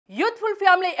Youthful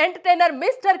family entertainer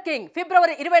mister king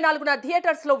ఫిబ్రవరి 24న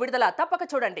theatres లో విడుదల తప్పక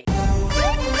చూడండి.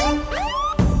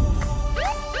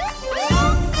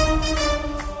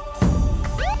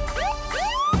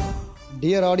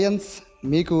 డియర్ ఆడియన్స్,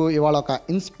 మీకు ఇవాళ ఒక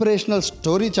ఇన్స్పిరేషనల్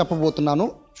స్టోరీ చెప్పబోతున్నాను,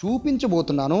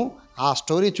 చూపించబోతున్నాను. ఆ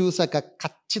స్టోరీ చూసాక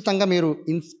ఖచ్చితంగా మీరు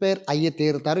ఇన్స్పైర్ అయ్యే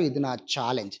తీరుతారు. ఇది నా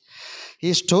ఛాలెంజ్.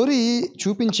 ఈ స్టోరీ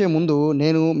చూపించే ముందు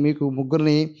నేను మీకు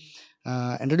ముగ్గురిని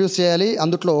ఇంట్రడ్యూస్ చేయాలి.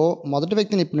 అందుట్లో మొదటి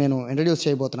వ్యక్తిని ఇప్పుడు నేను ఇంట్రడ్యూస్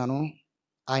చేయబోతున్నాను.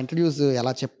 ఆ ఇంట్రడ్యూస్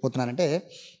ఎలా చెప్పబోతున్నానంటే,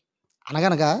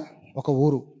 అనగనగా ఒక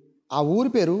ఊరు, ఆ ఊరి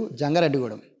పేరు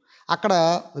జంగారెడ్డిగూడెం. అక్కడ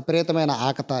విపరీతమైన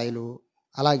ఆకతాయిలు,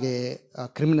 అలాగే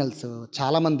క్రిమినల్స్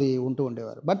చాలామంది ఉంటూ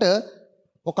ఉండేవారు. బట్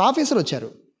ఒక ఆఫీసర్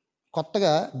వచ్చారు,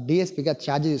 కొత్తగా డిఎస్పీగా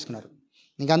ఛార్జ్ తీసుకున్నారు.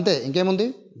 ఇంకంతే, ఇంకేముంది,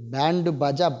 బ్యాండ్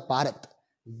బజా భారత్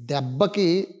దెబ్బకి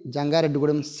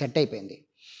జంగారెడ్డిగూడెం సెట్ అయిపోయింది.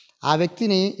 ఆ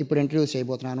వ్యక్తిని ఇప్పుడు ఇంట్రడ్యూస్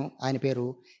చేయబోతున్నాను. ఆయన పేరు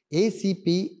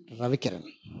ACP Ravikiran.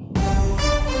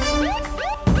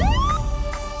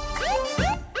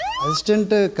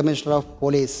 Assistant commissioner of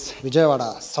police Vijayawada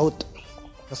south.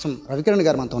 ప్రస్తుతం రవికిరణ్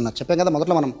గారు మనతో ఉన్నారు. చెప్పాం కదా,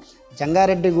 మొదట్లో మనం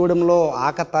జంగారెడ్డిగూడెంలో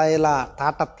ఆకతాయిల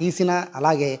తాట తీసిన,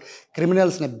 అలాగే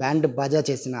క్రిమినల్స్ని బ్యాండ్ బాజా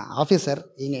చేసిన ఆఫీసర్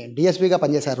ఈయన డిఎస్పీగా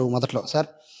పనిచేశారు మొదట్లో. సార్,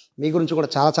 మీ గురించి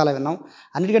కూడా చాలా విన్నాం.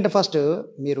 అన్నిటికంటే ఫస్ట్,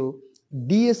 మీరు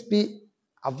డిఎస్పీ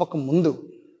అవ్వకముందు,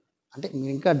 అంటే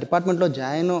మీరు ఇంకా డిపార్ట్మెంట్లో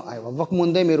జాయిన్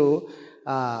అవ్వకముందే మీరు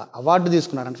అవార్డు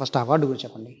తీసుకున్నారు. అంటే ఫస్ట్ అవార్డు గురించి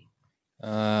చెప్పండి.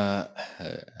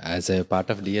 As a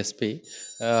part of DSP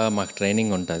మాకు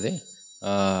ట్రైనింగ్ ఉంటుంది.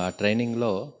 ఆ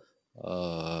ట్రైనింగ్లో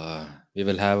వీ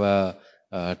విల్ హ్యావ్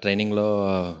ట్రైనింగ్లో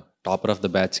topper of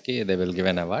the బ్యాచ్కి they will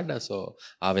give an award. So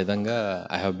ఆ విధంగా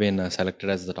I have been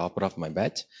selected as the topper of my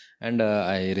batch and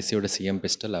I received CM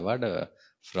pistol award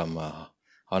from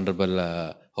honourable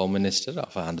home minister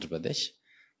of Andhra Pradesh.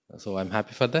 So I'm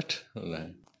happy for that.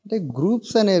 అంటే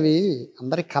groups అనేవి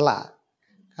అందరి కళ,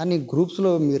 కానీ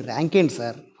గ్రూప్స్లో మీ rank ఏంటి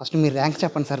sir? First మీ rank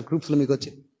చెప్పండి sir. గ్రూప్స్లో మీకు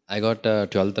వచ్చింది? I got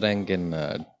 12th rank in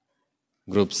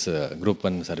Group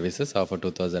 1 services of a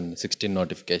 2016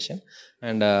 notification,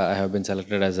 and I have been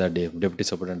selected as a Deputy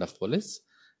Superintendent of Police.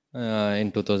 In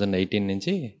 2018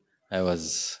 నుంచి I was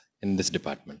in this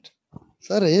department.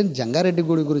 Sir,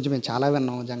 Jangareddygudem గురించి మేము చాలా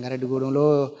విన్నాం. జంగారెడ్డిగూడెంలో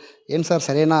ఏం సార్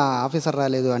సరైన ఆఫీసర్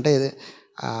రాలేదు అంటే,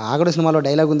 ఆగడు సినిమాలో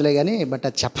డైలాగ్ ఉందిలే కానీ, బట్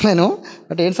అది చెప్పలేను.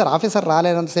 బట్ ఏంటి సార్, ఆఫీసర్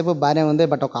రాలేనంతసేపు బాగానే ఉంది,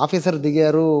 బట్ ఒక ఆఫీసర్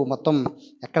దిగారు, మొత్తం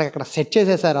ఎక్కడెక్కడ సెట్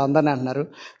చేసేసారు అందరిని అంటున్నారు.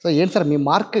 సో ఏంటి సార్, మీ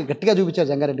మార్క్ గట్టిగా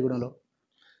చూపించారు జంగారెడ్డిగూడెంలో?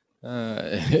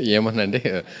 ఏమనండి,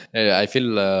 I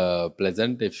feel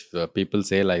pleasant if people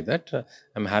say like that.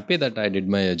 I'm happy that I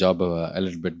did my job a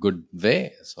little bit good way.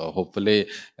 So hopefully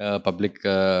public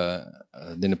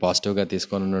దీన్ని పాజిటివ్గా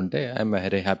తీసుకొని ఉంటే I'm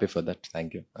very happy for that.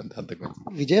 Thank you. అంతకు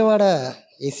విజయవాడ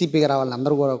ఏసీపీగా రావాలని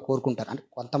అందరూ కూడా కోరుకుంటారు. అంటే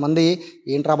కొంతమంది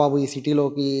ఏంట్రా బాబు ఈ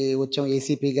సిటీలోకి వచ్చాం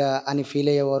ఏసీపీగా అని ఫీల్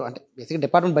అయ్యేవారు. అంటే బేసిక్గా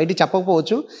డిపార్ట్మెంట్ బయటికి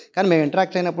చెప్పకపోవచ్చు, కానీ మేము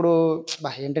ఇంటరాక్ట్ అయినప్పుడు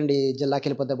ఏంటండి జిల్లాకి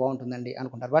వెళ్ళిపోతే బాగుంటుందండి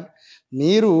అనుకుంటారు. బట్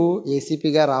మీరు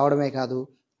ఏసీపీగా రావడమే కాదు,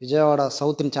 విజయవాడ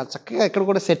సౌత్ని చాలా చక్కగా ఇక్కడ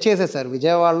కూడా సెట్ చేసేసారు.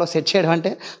 విజయవాడలో సెట్ చేయడం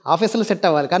అంటే ఆఫీసులో సెట్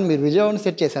అవ్వాలి, కానీ మీరు విజయవాడని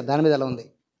సెట్ చేశారు. దాని మీద ఎలా ఉంది?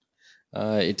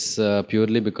 It's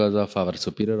purely because of our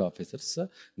superior officers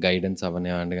guidance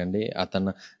అవనివ్వండి.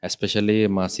 అతను ఎస్పెషల్లీ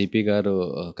మా సిపి గారు,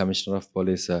 commissioner of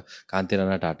police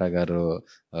Kanti Rana Tata గారు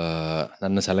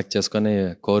నన్ను సెలెక్ట్ చేసుకొని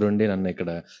కోరుండి నన్ను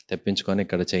ఇక్కడ తెప్పించుకొని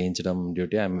ఇక్కడ చేయించడం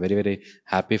duty. I'm very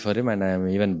happy for him and I'm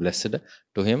even blessed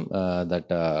to him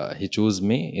that he choose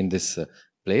me in this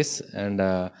place and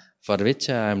for which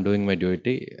I am doing my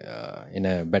duty in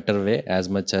a better way, as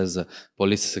much as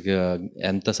police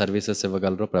ఎంత services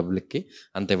ఇవ్వగలరో పబ్లిక్కి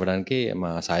అంత ఇవ్వడానికి మా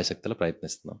సాయశక్తిలో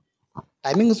ప్రయత్నిస్తున్నాం.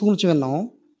 Timings గురించి విన్నాం.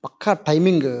 పక్కా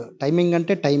timing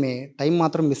అంటే time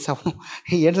మాత్రం మిస్ అవ్వడం.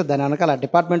 ఏంటి సార్ దాని వెనకాల?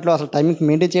 డిపార్ట్మెంట్లో అసలు టైమింగ్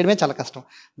మెయింటైన్ చేయడమే చాలా కష్టం.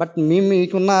 బట్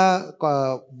మీకున్న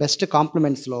బెస్ట్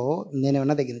కాంప్లిమెంట్స్లో నేను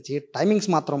ఏమన్నా దగ్గర నుంచి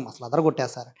టైమింగ్స్ మాత్రం అసలు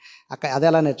అదరగొట్టేస్తారు. అది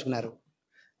ఎలా నేర్చుకున్నారు?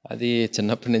 అది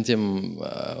చిన్నప్పటి నుంచి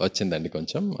వచ్చిందండి.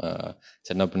 కొంచెం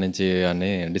చిన్నప్పటి నుంచి అని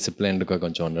డిసిప్లైన్డ్గా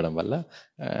కొంచెం ఉండడం వల్ల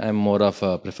I'm more of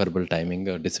preferable timing,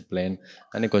 discipline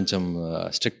అని కొంచెం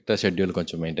స్ట్రిక్ట్ షెడ్యూల్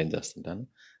కొంచెం మెయింటైన్ చేస్తుంటాను.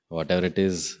 వాట్ ఎవర్ ఇట్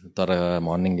ఈస్, త్వరగా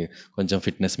మార్నింగ్ కొంచెం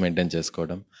ఫిట్నెస్ మెయింటైన్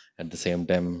చేసుకోవడం, అట్ ద సేమ్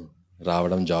టైం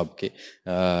రావడం జాబ్కి.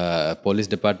 పోలీస్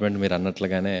డిపార్ట్మెంట్ మీరు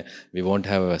అన్నట్లుగానే we won't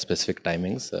have specific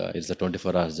timings. It's a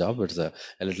 24 hours job. It's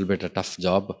a little bit tough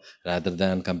job rather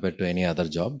than compare to any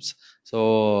other jobs. So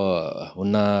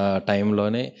ఉన్న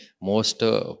టైంలోనే most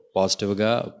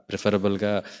పాజిటివ్గా,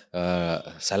 ప్రిఫరబుల్గా,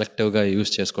 సెలెక్టివ్గా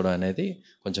use చేసుకోవడం అనేది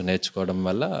కొంచెం నేర్చుకోవడం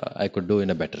వల్ల I could do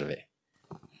in a better way.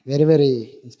 Very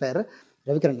inspire.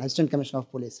 Ravikiran, assistant commissioner of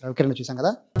police Ravikiran చూసాం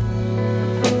కదా.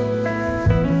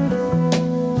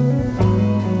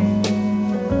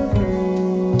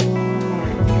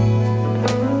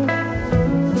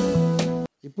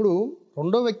 ఇప్పుడు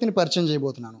రెండో వ్యక్తిని పరిచయం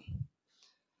చేయబోతున్నాను.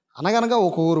 అనగనగా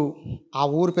ఒక ఊరు. ఆ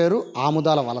ఊరు పేరు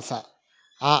ఆముదాల వలస.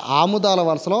 ఆ ఆముదాల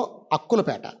వలసలో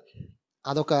అక్కులపేట.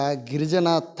 అదొక గిరిజన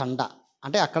తండ.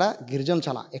 అంటే అక్కడ గిరిజనులు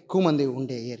చాలా ఎక్కువ మంది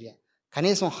ఉండే ఏరియా.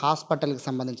 కనీసం హాస్పిటల్‌కి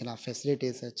సంబంధించిన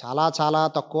ఫెసిలిటీస్ చాలా చాలా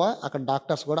తక్కువ. అక్కడ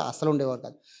డాక్టర్స్ కూడా అస్సలు ఉండేవారు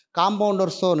కాదు.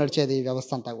 కాంపౌండర్స్‌తో నడిచేది ఈ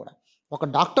వ్యవస్థ అంతా గూడా. ఒక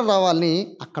డాక్టర్ రావాలని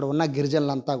అక్కడ ఉన్న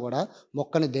గిరిజనులంతా గూడా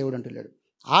మొక్కని దేవుడంటూ లేడు.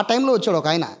 ఆ టైంలో వచ్చాడు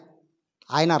ఒకాయన.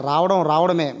 ఆయన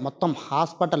రావడమే మొత్తం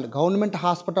హాస్పిటల్, గవర్నమెంట్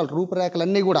హాస్పిటల్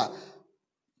రూపురేఖలన్నీ గూడా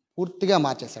పూర్తిగా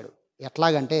మార్చేశాడు.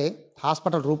 ఎట్లాగంటే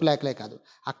హాస్పిటల్ రూపురేఖలే కాదు,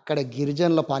 అక్కడ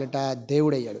గిరిజనుల పాలిట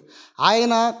దేవుడయ్యాడు.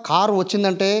 ఆయన కారు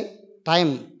వచ్చిందంటే టైం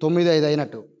 9:05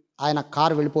 అయినట్టు. ఆయన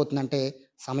కారు వెళ్ళిపోతుందంటే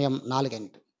సమయం 4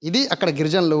 అయినట్టు. ఇది అక్కడ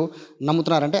గిరిజనులు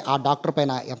నమ్ముతున్నారంటే ఆ డాక్టర్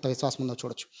పైన ఎంత విశ్వాసం ఉందో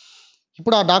చూడొచ్చు.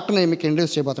 ఇప్పుడు ఆ డాక్టర్‌ని మీకు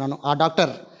ఇంట్రడ్యూస్ చేయబోతున్నాను. ఆ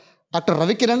doctor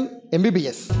Ravi Kiran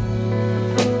MBBS.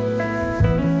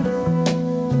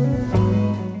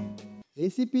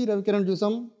 ACP Ravikiran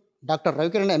చూసాం, డాక్టర్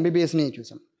రవికిరణ్ ఎంబీబీఎస్ని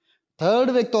చూసాం.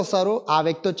 థర్డ్ వ్యక్తి వస్తారు. ఆ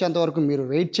వ్యక్తి వచ్చేంత వరకు మీరు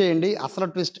వెయిట్ చేయండి. అసలు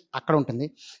ట్విస్ట్ అక్కడ ఉంటుంది.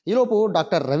 ఈలోపు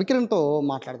డాక్టర్ రవికిరణ్తో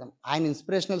మాట్లాడదాం. ఆయన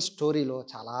ఇన్స్పిరేషనల్ స్టోరీలో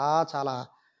చాలా చాలా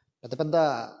పెద్ద పెద్ద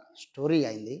స్టోరీ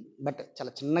అయింది. బట్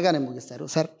చాలా చిన్నగానే ముగిస్తారు.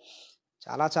 సార్,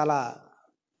 చాలా చాలా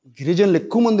గిరిజనులు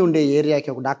ఎక్కువ మంది ఉండే ఏరియాకి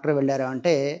ఒక డాక్టర్ వెళ్ళారు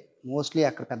అంటే మోస్ట్లీ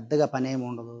అక్కడ పెద్దగా పనేమి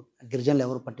ఉండదు. గిరిజనులు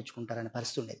ఎవరు పట్టించుకుంటారనే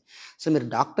పరిస్థితి ఉండేది. సో మీరు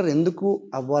డాక్టర్ ఎందుకు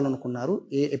అవ్వాలనుకున్నారు?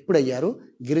 ఎప్పుడయ్యారు?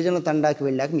 గిరిజనుల తండాకి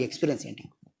వెళ్ళాక మీ ఎక్స్పీరియన్స్ ఏంటి?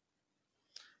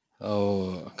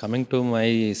 Coming to my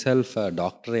self,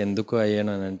 doctor ఎందుకు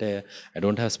అయ్యానంటే I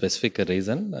don't have specific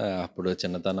reason. అప్పుడు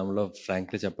చిన్నతనంలో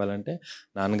ఫ్రాంక్లీ చెప్పాలంటే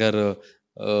నాన్నగారు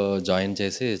జాయిన్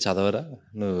చేసి చదవరా,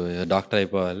 నువ్వు డాక్టర్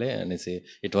అయిపోవాలి అనేసి,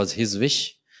 it was his wish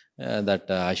that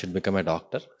I should become a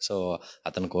doctor. So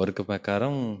అతని కోరిక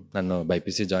ప్రకారం నన్ను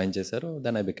బైపీసీ జాయిన్ చేశారు.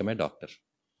 Then I become a doctor.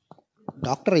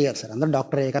 Doctor అయ్యారు సార్. అందరూ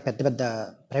డాక్టర్ అయ్యాక పెద్ద పెద్ద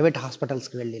ప్రైవేట్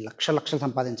హాస్పిటల్స్కి వెళ్ళి లక్షలు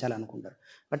సంపాదించాలనుకుంటారు.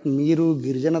 బట్ మీరు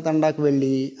గిరిజన తండాకు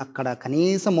వెళ్ళి అక్కడ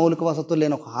కనీస మౌలిక వసతులు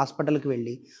లేని ఒక హాస్పిటల్కి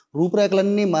వెళ్ళి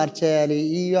రూపురేఖలన్నీ మార్చేయాలి,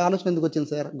 ఈ ఆలోచన ఎందుకు వచ్చింది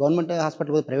సార్? గవర్నమెంట్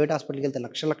హాస్పిటల్ ప్రైవేట్ హాస్పిటల్కి వెళ్తే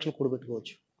లక్షలు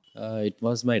కూడబెట్టుకోవచ్చు. It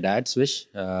was my dad's wish.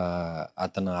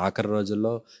 అతను ఆఖరి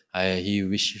రోజుల్లో హీ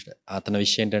విష్, అతని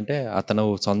విష్ ఏంటంటే అతను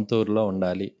సొంత ఊరిలో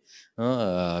ఉండాలి.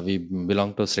 We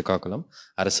belong to Srikakulam,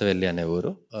 Arasavalli అనే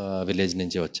ఊరు. విలేజ్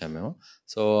నుంచి వచ్చాము మేము.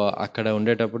 సో అక్కడ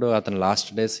ఉండేటప్పుడు అతను last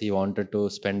days he wanted to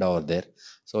spend over there.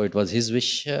 So it was his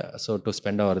wish, so to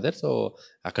spend over there. So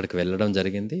అక్కడికి వెళ్ళడం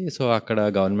జరిగింది. సో అక్కడ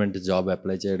గవర్నమెంట్ జాబ్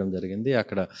అప్లై చేయడం జరిగింది.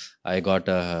 అక్కడ ఐ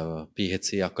గాట్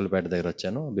పిహెచ్సి అక్కులపేట దగ్గర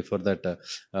వచ్చాను. బిఫోర్ దట్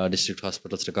డిస్ట్రిక్ట్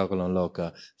హాస్పిటల్ శ్రీకాకుళంలో ఒక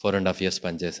 4.5 years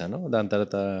పనిచేశాను. దాని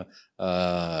తర్వాత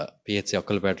పిహెచ్సి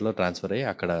అక్కులపేటలో ట్రాన్స్ఫర్ అయ్యి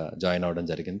అక్కడ జాయిన్ అవ్వడం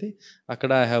జరిగింది.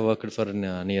 అక్కడ I have worked for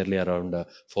nearly around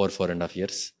 4.5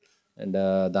 years. And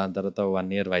దాని తర్వాత 1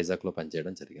 year వైజాగ్లో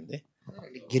పనిచేయడం జరిగింది.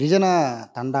 గిరిజన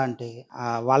తండా అంటే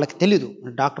వాళ్ళకి తెలీదు.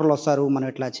 డాక్టర్లు వస్తారు, మనం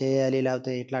ఇట్లా చేయాలి,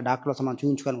 లేకపోతే ఇట్లా డాక్టర్లు వస్తే మనం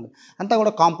చూపించుకోవాలి. అంతా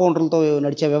కూడా కాంపౌండర్లతో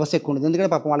నడిచే వ్యవస్థ ఎక్కువ ఉంటుంది.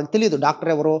 ఎందుకంటే పాపం వాళ్ళకి తెలియదు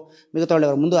డాక్టర్ ఎవరో, మిగతా వాళ్ళు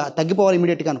ఎవరు, ముందు తగ్గిపోవాలి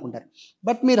ఇమీడియట్గా అనుకుంటారు.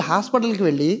 బట్ మీరు హాస్పిటల్కి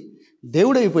వెళ్ళి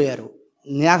దేవుడు అయిపోయారు.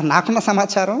 నాకున్న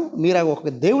సమాచారం మీరు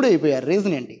ఒక దేవుడు అయిపోయారు.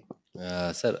 రీజన్ ఏంటి?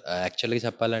 సార్, యాక్చువల్గా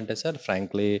చెప్పాలంటే sir,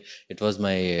 frankly it was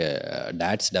my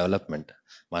dad's development.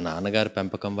 మా నాన్నగారి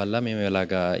పెంపకం వల్ల మేము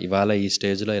ఇవాళ ఈ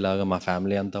స్టేజ్లో మా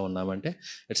ఫ్యామిలీ అంతా ఉన్నామంటే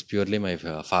it's purely my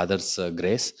father's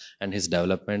grace and his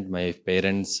development. My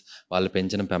parents వాళ్ళు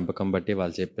పెంచిన పెంపకం బట్టి,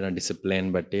 వాళ్ళు చెప్పిన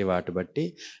డిసిప్లిన్ బట్టి, వాటి బట్టి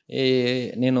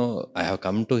నేను I have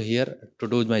come to hear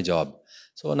to do my job.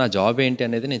 So నా జాబ్ ఏంటి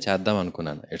అనేది నేను చేద్దాం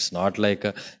అనుకున్నాను. ఇట్స్ నాట్ లైక్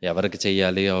ఎవరికి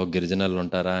చెయ్యాలి, గిరిజనులు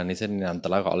ఉంటారా అనేసి నేను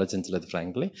అంతలాగా ఆలోచించలేదు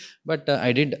frankly. But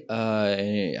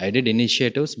I did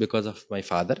initiatives because of my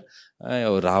father.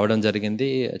 రావడం జరిగింది,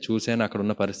 చూసాను. అక్కడ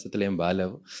ఉన్న పరిస్థితులు ఏం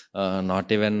బాగాలేవు.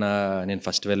 నాట్ ఈవెన్ నేను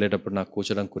ఫస్ట్ వెళ్ళేటప్పుడు నాకు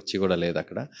కూర్చోడం కుర్చీ కూడా లేదు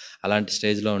అక్కడ. అలాంటి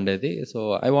స్టేజ్లో ఉండేది. So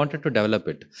I wanted to develop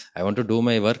it. I want to do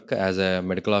my work as a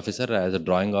medical officer, as a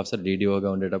drawing officer,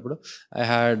 డీడీఓగా ఉండేటప్పుడు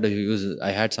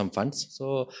I had some funds. So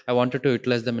I wanted to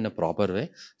utilise them in a proper way,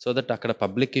 so that అక్కడ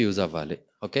పబ్లిక్కి use అవ్వాలి.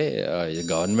 Okay,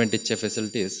 government ఇచ్చే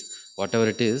facilities what ever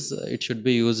it is, it should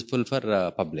be useful for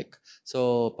public. So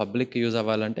public use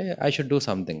అవ్వాలంటే I should do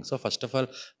something. So first of all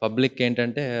public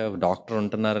ఏంటంటే doctor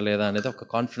ఉంటున్నారా లేదా అనేది ఒక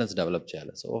కాన్ఫిడెన్స్ డెవలప్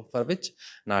చేయాలి. సో ఫర్ విచ్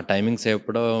నా timings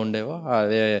ఎప్పుడో ఉండేవో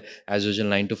అదే యాజ్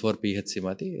యూజువల్ 9 to 4 పిహెచ్సి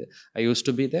మాది. I use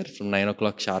to be there from 9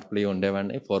 o'clock sharply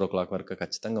ఉండేవాడిని, 4 o'clock వరకు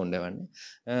ఖచ్చితంగా ఉండేవాడిని.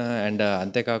 అండ్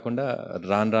అంతేకాకుండా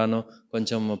రాను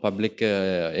కొంచెం పబ్లిక్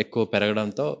ఎక్కువ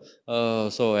పెరగడంతో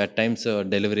సో అట్ టైమ్స్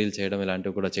డెలివరీలు చేయడం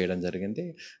ఇలాంటివి కూడా చేయడం జరిగింది.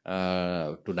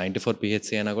 టు 94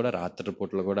 పిహెచ్సి అయినా కూడా రాత్రి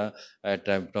పూటలు కూడా అట్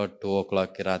 2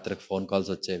 o'clockకి రాత్రికి ఫోన్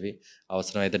కాల్స్ వచ్చేవి.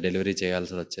 అవసరమైతే డెలివరీ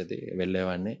చేయాల్సి వచ్చేది,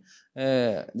 వెళ్ళేవాడిని.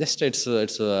 Just it's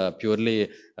purely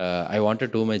I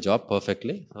wanted to my job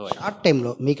perfectly. Short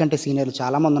టైంలో మీకంటే సీనియర్లు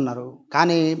చాలామంది ఉన్నారు,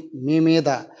 కానీ మీ మీద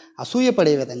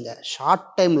అసూయపడే విధంగా షార్ట్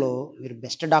టైంలో మీరు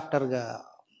బెస్ట్ డాక్టర్గా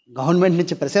గవర్నమెంట్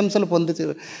నుంచి ప్రశంసలు పొంది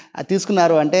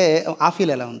తీసుకున్నారు అంటే ఆ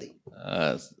ఫీల్ ఎలా ఉంది?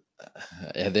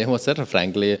 అదేమో సార్,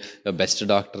 ఫ్రాంక్లీ బెస్ట్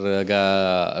డాక్టర్గా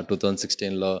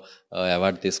 2016లో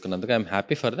అవార్డు తీసుకున్నందుకు I'm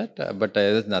happy for that. But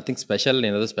nothing special,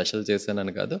 నేను ఏదో స్పెషల్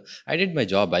చేశానని కాదు. I did my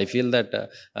job. I feel that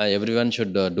every one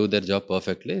should do their job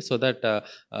perfectly so that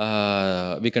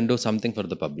we can do something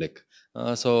for the public.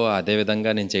 So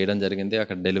అదేవిధంగా నేను చేయడం జరిగింది.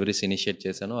 అక్కడ deliveries initiate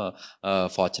చేశాను.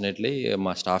 ఫార్చునేట్లీ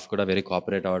మా స్టాఫ్ కూడా వెరీ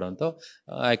కోఆపరేట్ అవ్వడంతో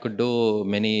I could do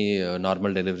many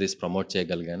normal deliveries promote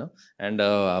చేయగలిగాను. అండ్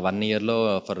 1 yearలో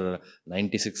ఫర్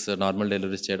 96 నార్మల్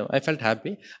డెలివరీస్ చేయడం ఐ ఫెల్ట్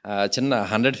హ్యాపీ. చిన్న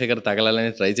 100 ఫిగర్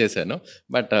తగలాలని ట్రై చేశాను,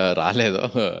 బట్ రాలేదు.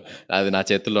 అది నా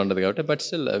చేతుల్లో ఉండదు కాబట్టి. But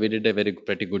still we did a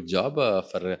very good job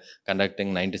for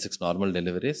conducting 96 normal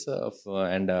deliveries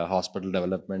and hospital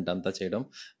development అంతా చేయడం.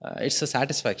 It's a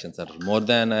satisfaction sir, more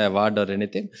than an award or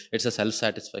anything. It's a self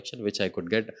satisfaction which I could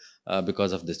get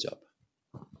because of this job.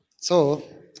 So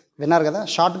విన్నారు కదా,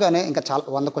 షార్ట్గానే ఇంకా చాలా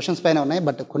 100 questions పైన ఉన్నాయి,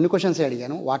 but కొన్ని questions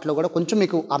అడిగాను. వాటిలో కూడా కొంచెం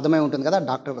మీకు అర్థమై ఉంటుంది కదా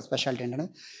డాక్టర్ స్పెషాలిటీ ఏంటనేది.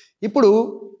 ఇప్పుడు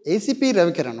ఏసీపీ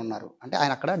రవికిరణ్ ఉన్నారు, అంటే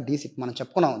ఆయన అక్కడ డీసీపీ మనం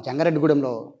చెప్పుకున్నాం,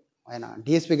 జంగారెడ్డిగూడెంలో ఆయన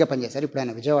డిఎస్పీగా పనిచేశారు. ఇప్పుడు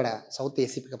ఆయన విజయవాడ సౌత్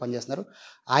ఏసీపీగా పనిచేస్తున్నారు.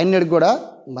 ఆయన కూడా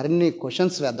మరిన్ని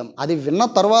క్వశ్చన్స్ వేద్దాం. అది విన్న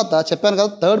తర్వాత చెప్పాను కదా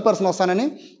 3rd person వస్తానని.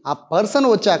 ఆ పర్సన్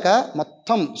వచ్చాక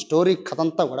మొత్తం స్టోరీ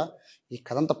కథంతా కూడా, ఈ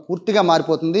కథంతా పూర్తిగా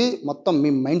మారిపోతుంది. మొత్తం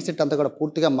మీ మైండ్ సెట్ అంతా కూడా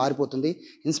పూర్తిగా మారిపోతుంది.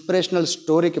 ఇన్స్పిరేషనల్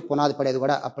స్టోరీకి పునాది పడేది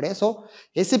కూడా అప్పుడే. సో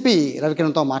ఏసీపీ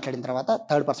రవికిరణ్తో మాట్లాడిన తర్వాత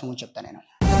 3rd person గురించి చెప్తాను నేను.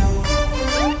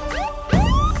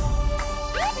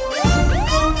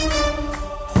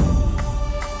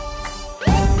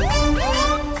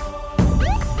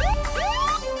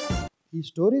 ఈ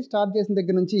స్టోరీ స్టార్ట్ చేసిన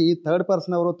దగ్గర నుంచి 3rd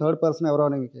person ఎవరో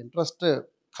అని మీకు ఇంట్రెస్ట్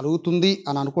కలుగుతుంది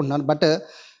అని అనుకుంటున్నాను. బట్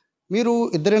మీరు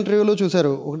ఇద్దరు ఇంటర్వ్యూలు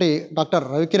చూశారు. ఒకటి డాక్టర్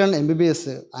రవికిరణ్ ఎంబీబీఎస్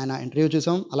ఆయన ఇంటర్వ్యూ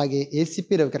చూసాం, అలాగే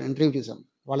ఏసీపీ రవికిరణ్ ఇంటర్వ్యూ చూసాం.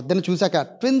 వాళ్ళిద్దరిని చూశాక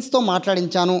ట్విన్స్తో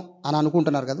మాట్లాడించాను అని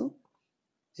అనుకుంటున్నారు కదా.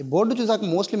 ఈ బోర్డు చూశాక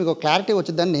మోస్ట్లీ మీకు క్లారిటీ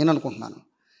వచ్చిందని నేను అనుకుంటున్నాను.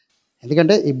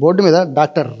 ఎందుకంటే ఈ బోర్డు మీద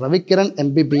doctor Ravikiran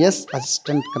MBBS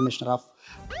assistant commissioner of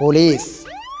police.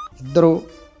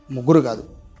 ముగ్గురు కాదు,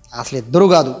 అసలు ఇద్దరు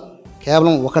కాదు,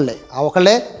 కేవలం ఒకళ్ళే. ఆ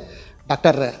ఒకళ్ళే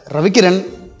doctor Ravikiran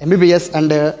MBBS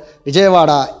and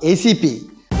Vijayawada ACP.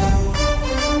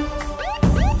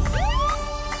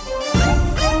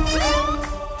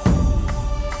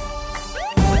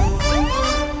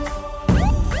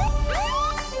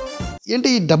 ఏంటి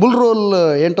ఈ డబుల్ రోల్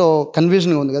ఏంటో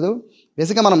కన్ఫ్యూజన్గా ఉంది కదా.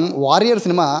 బేసిక్గా మనం వారియర్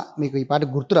సినిమా మీకు ఈ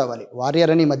పాటికి గుర్తు రావాలి.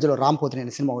 వారియర్ అని మధ్యలో రామ్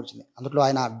పోతినేని సినిమా వచ్చింది. అందులో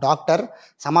ఆయన డాక్టర్,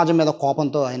 సమాజం మీద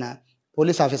కోపంతో ఆయన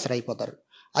పోలీస్ ఆఫీసర్ అయిపోతారు.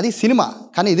 అది సినిమా,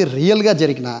 కానీ ఇది రియల్గా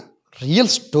జరిగిన రియల్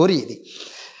స్టోరీ. ఇది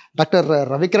డాక్టర్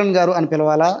రవికిరణ్ గారు అని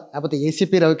పిలవాలా, లేకపోతే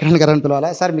ఏసీపీ రవికిరణ్ గారు అని పిలవాలా?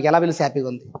 సార్ మీకు ఎలా పిలిచి హ్యాపీగా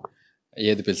ఉంది?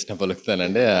 ఏది పిలిచినా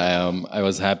పలుకుతానండి. I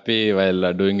was happy while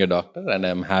doing a doctor and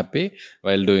I'm happy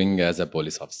while doing as a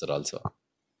police officer also.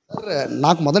 Sir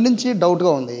నాకు మొదటి నుంచి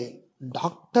డౌట్గా ఉంది,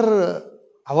 డాక్టర్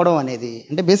అవ్వడం అనేది.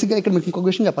 అంటే బేసిక్గా ఇక్కడ మీకు ఇంకొక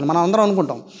విషయం చెప్పాలి. మనం అందరం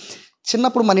అనుకుంటాం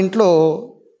చిన్నప్పుడు మన ఇంట్లో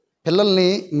పిల్లల్ని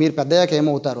మీరు పెద్దయ్యాక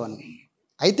ఏమవుతారు అని.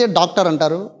 అయితే డాక్టర్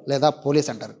అంటారు లేదా పోలీస్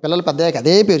అంటారు. పిల్లలు పెద్దయ్యాక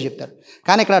అదే పేరు చెప్తారు.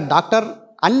 కానీ ఇక్కడ డాక్టర్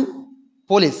అండ్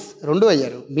పోలీస్ రెండు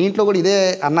అయ్యారు. మీ ఇంట్లో కూడా ఇదే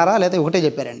అన్నారా లేదా ఒకటే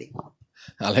చెప్పారండి?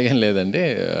 అలాగేం లేదండి.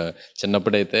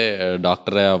 చిన్నప్పుడైతే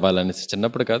డాక్టరే అవ్వాలనేసి,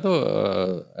 చిన్నప్పుడు కాదు,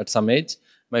 at some age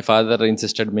my father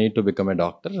insisted me to become a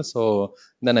doctor, so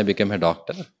then I became a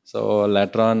doctor. So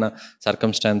later on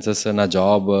circumstances, నా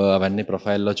జాబ్ అవన్నీ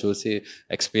ప్రొఫైల్లో చూసి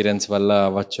ఎక్స్పీరియన్స్ వల్ల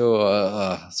అవ్వచ్చు,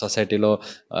 సొసైటీలో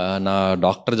నా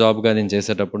డాక్టర్ జాబ్గా నేను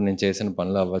చేసేటప్పుడు నేను చేసిన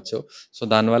పనులు అవ్వచ్చు. సో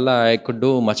దానివల్ల I could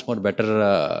do much more better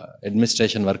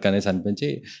administration work అనేసి అనిపించి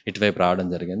ఇటువైపు రావడం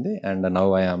జరిగింది. And now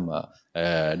I am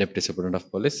deputy superintendent of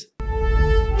police.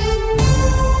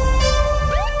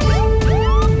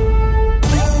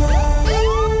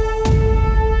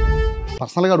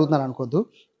 పర్సనల్గా అడుగుతున్నారు అనుకోవద్దు.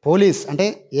 పోలీస్ అంటే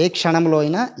ఏ క్షణంలో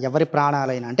అయినా ఎవరి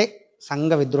ప్రాణాలైనా, అంటే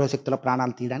సంఘ విద్రోహ శక్తుల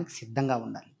ప్రాణాలు తీయడానికి సిద్ధంగా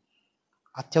ఉండాలి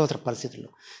అత్యవసర పరిస్థితుల్లో.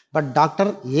 బట్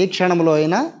డాక్టర్ ఏ క్షణంలో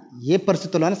అయినా ఏ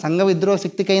పరిస్థితుల్లో అయినా సంఘ విద్రోహ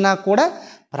శక్తికైనా కూడా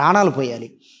ప్రాణాలు పోయాలి.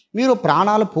 మీరు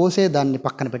ప్రాణాలు పోసేదాన్ని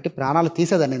పక్కన పెట్టి ప్రాణాలు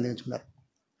తీసేదాన్ని ఎందుకు ఎంచుకున్నారు?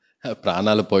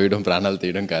 ప్రాణాలు పోయడం, ప్రాణాలు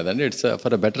తీయడం కాదండి. It's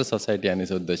for a better society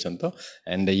అనేసి ఉద్దేశంతో.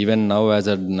 And even now as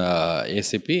a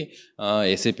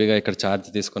ఏసీపీగా ఇక్కడ ఛార్జ్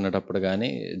తీసుకునేటప్పుడు కానీ,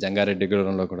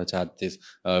 జంగారెడ్డిగూడెంలో కూడా charge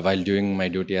while doing my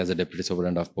duty as a deputy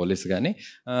superintendent of police కానీ,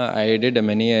 I did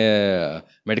many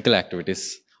medical activities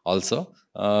also.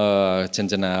 చిన్న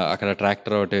చిన్న అక్కడ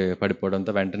ట్రాక్టర్ ఒకటి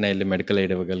పడిపోవడంతో వెంటనే వెళ్ళి మెడికల్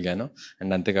ఎయిడ్ ఇవ్వగలిగాను.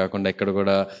 అండ్ అంతేకాకుండా ఇక్కడ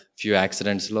కూడా few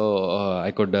యాక్సిడెంట్స్లో I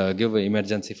could give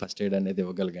emergency first aid అనేది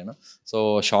ఇవ్వగలిగాను. సో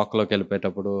షాక్లోకి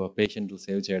వెళ్ళిపోయేటప్పుడు పేషెంట్లు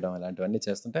సేవ్ చేయడం ఇలాంటివన్నీ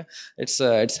చేస్తుంటే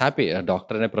ఇట్స్ హ్యాపీ.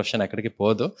 డాక్టర్ అనే ప్రొఫెషన్ ఎక్కడికి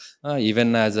పోదు.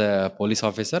 Even as a police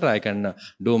officer I can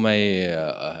do my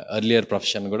earlier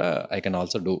profession కూడా I can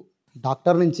also do.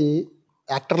 Doctor నుంచి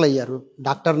యాక్టర్లు అయ్యారు,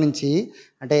 డాక్టర్ నుంచి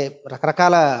అంటే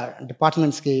రకరకాల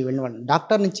డిపార్ట్మెంట్స్కి వెళ్ళిన వాళ్ళు,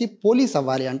 డాక్టర్ నుంచి పోలీస్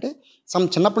అవ్వాలి అంటే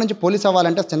చిన్నప్పటి నుంచి పోలీస్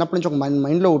అవ్వాలంటే చిన్నప్పటి నుంచి ఒక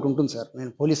మైండ్లో ఒకటి ఉంటుంది సార్,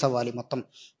 నేను పోలీస్ అవ్వాలి, మొత్తం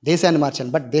దేశాన్ని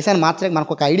మార్చాను. బట్ దేశాన్ని మార్చలేక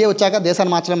మనకు ఒక ఐడియా వచ్చాక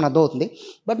దేశాన్ని మార్చలేమని అర్థమవుతుంది.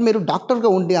 బట్ మీరు డాక్టర్గా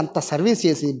ఉండి అంత సర్వీస్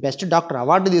చేసి బెస్ట్ డాక్టర్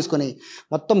అవార్డు తీసుకొని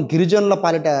మొత్తం గిరిజనుల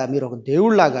పాలిట మీరు ఒక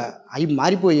దేవుళ్లాగా అవి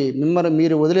మారిపోయి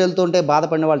మీరు వదిలి వెళ్తుంటే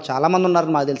బాధపడిన వాళ్ళు చాలామంది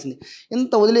ఉన్నారని మాకు తెలిసింది.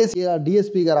 ఇంత వదిలేసి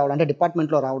డిఎస్పీగా రావడం అంటే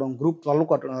డిపార్ట్మెంట్లో రావడం, గ్రూప్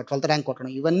 12 ర్యాంక్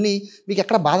కొట్టడం, ఇవన్నీ మీకు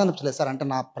ఎక్కడ బాధ అనిపించలేదు సార్? అంటే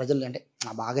నా ప్రజలు అంటే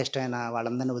నా బాగా ఇష్టమైన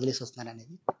వాళ్ళందరినీ వదిలేసి వస్తున్నాను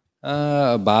అనేది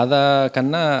బాధ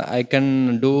కన్నా I can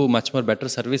do much more better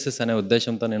services అనే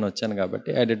ఉద్దేశంతో నేను వచ్చాను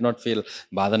కాబట్టి ఐ డిడ్ నాట్ ఫీల్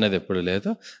బాధ అనేది ఎప్పుడు లేదు.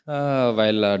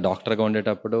 వైల్ డాక్టర్గా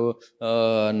ఉండేటప్పుడు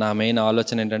నా మెయిన్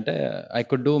ఆలోచన ఏంటంటే I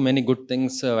could do many good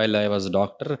things while I was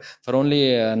doctor. For only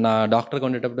నా డాక్టర్గా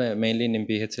ఉండేటప్పుడు మెయిన్లీ నేను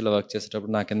పిహెచ్సిలో వర్క్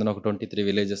చేసేటప్పుడు నా కింద ఒక 23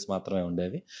 విలేజెస్ మాత్రమే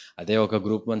ఉండేవి. అదే ఒక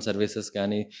గ్రూప్ 1 సర్వీసెస్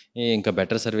కానీ ఇంకా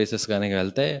బెటర్ సర్వీసెస్ కానీ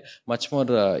వెళ్తే మచ్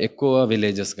మోర్ ఎక్కువ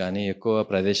విలేజెస్ కానీ ఎక్కువ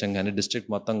ప్రదేశం కానీ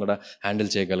డిస్ట్రిక్ట్ మొత్తం కూడా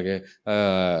హ్యాండిల్ చేయగలిగే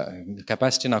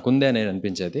కెపాసిటీ నాకుందే అనేది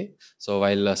అనిపించేది. So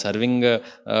while serving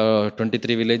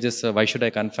 23 villages, why should I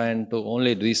confine to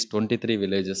only these 23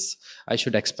 villages? I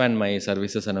should expand my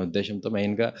services అనే ఉద్దేశంతో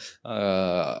మెయిన్గా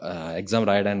ఎగ్జామ్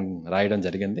రాయడం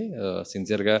జరిగింది.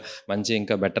 సిన్సియర్గా మంచి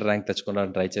ఇంకా బెటర్ ర్యాంక్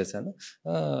తెచ్చుకోవడానికి ట్రై చేశాను.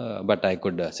 But I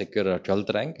could secure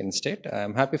 12th rank in state.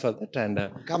 I'm happy for that. And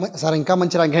sir ఇంకా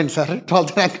మంచి ర్యాంక్ ఏంటి sir?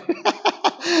 12th rank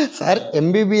sir.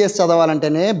 MBBS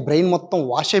చదవాలంటేనే brain మొత్తం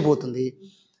వాష్ అయిపోతుంది.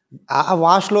 ఆ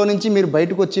వాష్లో నుంచి మీరు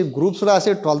బయటకు వచ్చి గ్రూప్స్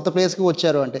రాసి 12th ప్లేస్కి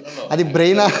వచ్చారు అంటే అది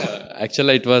బ్రెయినా?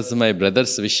 యాక్చువల్గా it was my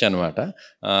brothers wish అనమాట.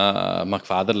 మాకు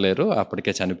ఫాదర్ లేరు,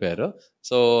 అప్పటికే చనిపోయారు.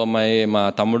 సో మా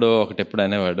తమ్ముడు ఒకటి ఎప్పుడు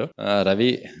అనేవాడు,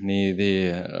 రవి నీది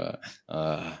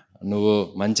నువ్వు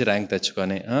మంచి ర్యాంక్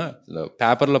తెచ్చుకొని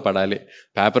పేపర్లో పడాలి,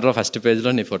 పేపర్లో ఫస్ట్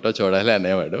పేజ్లో నీ ఫోటో చూడాలి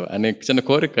అనేవాడు. అని చిన్న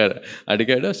కోరిక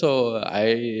అడిగాడు. So I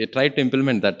try to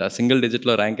implement that. Single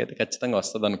డిజిట్లో rank అయితే ఖచ్చితంగా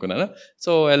వస్తుంది అనుకున్నాను.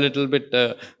 సో ఐ లిటిల్ బిట్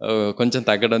కొంచెం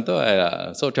తగ్గడంతో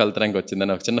సో 12th ర్యాంక్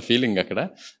వచ్చిందని ఒక చిన్న ఫీలింగ్ అక్కడ.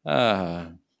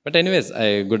 But anyways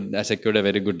I secured a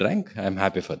very good rank. I'm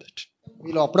happy for that.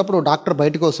 వీళ్ళు అప్పుడప్పుడు డాక్టర్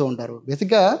బయటకు వస్తూ ఉంటారు.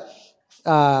 బేసిక్గా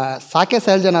సాకే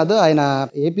శైలజనాథ్ ఆయన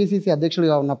ఏపీసీసీ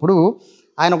అధ్యక్షుడిగా ఉన్నప్పుడు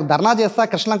ఆయన ఒక ధర్నా చేస్తా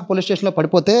కృష్ణలంక పోలీస్ స్టేషన్లో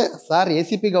పడిపోతే సార్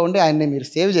ఏసీపీగా ఉండి ఆయన్ని మీరు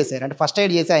సేవ్ చేశారు. అంటే ఫస్ట్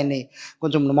ఎయిడ్ చేసి ఆయన్ని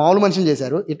కొంచెం మామూలు మనిషిని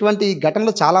చేశారు. ఇటువంటి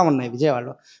ఘటనలు చాలా ఉన్నాయి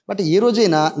విజయవాడలో. బట్ ఈ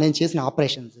రోజైనా నేను చేసిన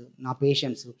ఆపరేషన్స్, నా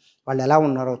పేషెంట్స్ వాళ్ళు ఎలా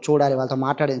ఉన్నారో చూడాలి, వాళ్ళతో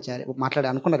మాట్లాడి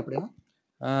అనుకున్నారు ఇప్పుడేమో?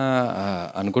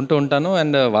 అనుకుంటూ ఉంటాను.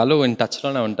 అండ్ వాళ్ళు ఇన్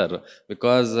టచ్లోనే ఉంటారు.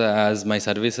 బికాజ్ యాజ్ మై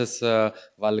సర్వీసెస్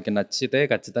వాళ్ళకి నచ్చితే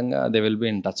ఖచ్చితంగా they will be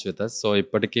in touch with us. So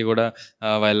ఇప్పటికీ కూడా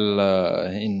వాళ్ళు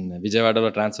ఇన్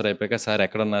విజయవాడలో ట్రాన్స్ఫర్ అయిపోయాక సార్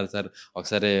ఎక్కడ ఉన్నారు సార్,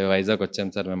 ఒకసారి వైజాగ్ వచ్చాం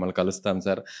సార్, మిమ్మల్ని కలుస్తాం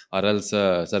సార్, ఆర్ఎల్స్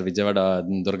సార్ విజయవాడ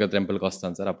దుర్గా టెంపుల్కి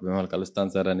వస్తాం సార్, అప్పుడు మిమ్మల్ని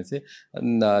కలుస్తాం సార్ అనేసి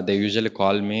they usually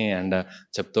call me and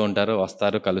చెప్తూ ఉంటారు,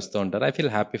 వస్తారు, కలుస్తూ ఉంటారు. I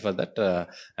feel happy for that.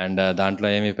 And దాంట్లో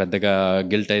ఏమి పెద్దగా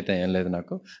గిల్ట్ అయితే ఏం లేదు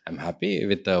నాకు. I'm happy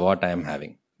with what I am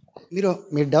having. మీరు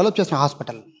డెవలప్ చేసిన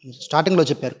హాస్పిటల్ స్టార్టింగ్లో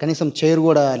చెప్పారు, కనీసం చైర్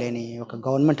కూడా లేని ఒక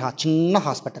గవర్నమెంట్ చిన్న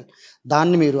హాస్పిటల్.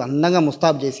 దాన్ని మీరు అందంగా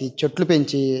ముస్తాబు చేసి చెట్లు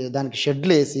పెంచి దానికి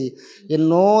షెడ్లు వేసి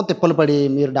ఎన్నో తిప్పలు పడి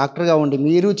మీరు డాక్టర్గా ఉండి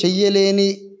మీరు చెయ్యలేని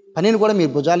పనిని కూడా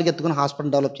మీరు భుజాలకు ఎత్తుకుని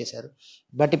హాస్పిటల్ డెవలప్ చేశారు.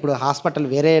 బట్ ఇప్పుడు హాస్పిటల్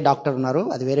వేరే డాక్టర్ ఉన్నారు,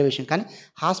 అది వేరే విషయం. కానీ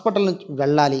హాస్పిటల్ నుంచి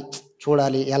వెళ్ళాలి,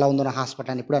 చూడాలి ఎలా ఉందో నా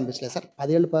హాస్పిటల్ అని ఇప్పుడు అనిపించలేదు సార్?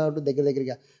 10 ఏళ్ళ పాటు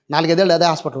దగ్గరగా 4-5 ఏళ్ళు అదే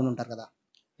హాస్పిటల్ ఉండి ఉంటారు కదా.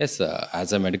 ఎస్,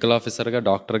 యాజ్ అ మెడికల్ ఆఫీసర్గా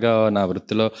డాక్టర్గా నా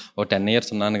వృత్తిలో ఓ 10 years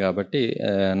ఉన్నాను కాబట్టి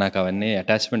నాకు అవన్నీ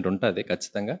అటాచ్మెంట్ ఉంటుంది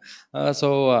ఖచ్చితంగా. సో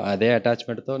అదే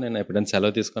అటాచ్మెంట్తో నేను ఎప్పుడైనా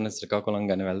సెలవు తీసుకొని శ్రీకాకుళం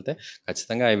కానీ వెళ్తే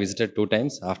ఖచ్చితంగా I visited 2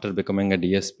 times after becoming a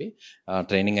DSP.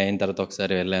 Training అయిన తర్వాత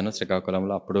ఒకసారి వెళ్ళాను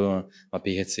శ్రీకాకుళంలో, అప్పుడు మా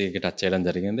పిహెచ్సికి టచ్ చేయడం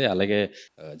జరిగింది. అలాగే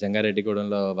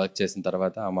జంగారెడ్డిగూడెంలో వర్క్ చేసిన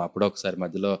తర్వాత అప్పుడు ఒకసారి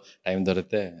మధ్యలో టైం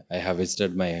దొరికితే I have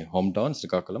visited my home town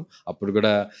Srikakulam. అప్పుడు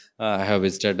కూడా I have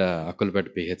visited అక్కులపేట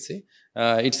PHC.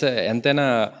 It's ఎంతైనా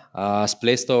ఆ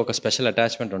ప్లేస్తో ఒక స్పెషల్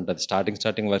అటాచ్మెంట్ ఉంటుంది.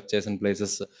 స్టార్టింగ్ వర్క్ చేసిన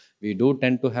places we do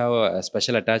ten to have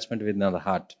special attachment with our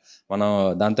heart. మనం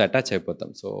దాంతో అటాచ్ అయిపోతాం.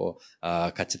 సో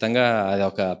ఖచ్చితంగా అది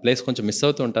ఒక ప్లేస్ కొంచెం మిస్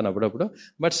అవుతూ ఉంటాను అప్పుడప్పుడు.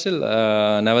 But still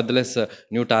నెవర్దెలెస్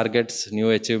new targets, new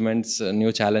achievements,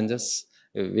 new challenges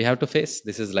we have to face.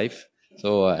 This is life.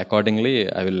 So accordingly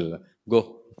I will go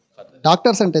further.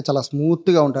 Doctors అంటే చాలా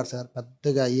స్మూత్గా ఉంటారు సార్,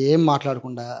 పెద్దగా ఏం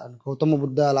మాట్లాడకుండా. గౌతమ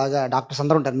బుద్ధ లాగా డాక్టర్స్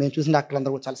అందరూ ఉంటారు. మేము చూసిన డాక్టర్లు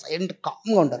అందరూ కూడా చాలా సైలెంట్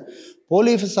కామ్గా ఉంటారు.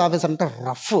 పోలీస్ ఆఫీసర్ అంటే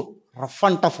రఫ్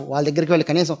అండ్ టఫ్. వాళ్ళ దగ్గరికి వెళ్ళి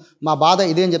కనీసం మా బాధ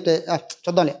ఇదే అని చెప్తే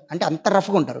చూద్దాంలే అంటే అంత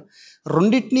రఫ్గా ఉంటారు.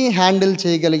 రెండింటినీ హ్యాండిల్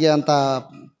చేయగలిగే అంత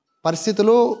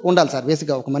పరిస్థితులు ఉండాలి సార్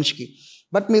బేసిక్గా ఒక మనిషికి.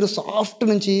 బట్ మీరు సాఫ్ట్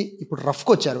నుంచి ఇప్పుడు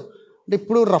రఫ్కి వచ్చారు అంటే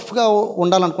ఇప్పుడు రఫ్గా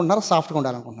ఉండాలనుకుంటున్నారా, సాఫ్ట్గా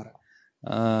ఉండాలనుకుంటున్నారా?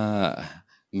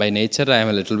 By nature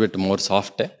I'm little bit more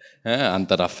soft,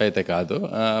 అంత రఫ్ అయితే కాదు.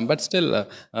 బట్ స్టిల్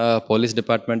పోలీస్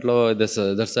డిపార్ట్మెంట్లో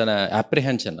దర్స్ అన్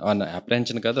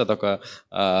అప్రిహెన్షన్ కాదు, అదొక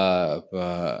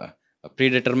ప్రీ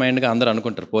డిటర్మైన్డ్గా అందరూ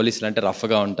అనుకుంటారు పోలీసులు అంటే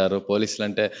రఫ్గా ఉంటారు, పోలీసులు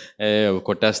అంటే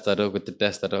కొట్టేస్తారు,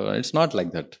 తిట్టేస్తారు. It's not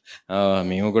like that.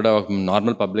 మేము కూడా ఒక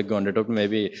నార్మల్ పబ్లిక్గా ఉండేటప్పుడు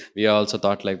maybe we also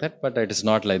thought like that, but it is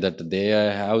not like that. They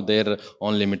have their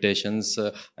own limitations.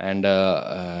 And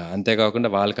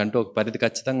అంతేకాకుండా వాళ్ళకంటూ ఒక పరిధి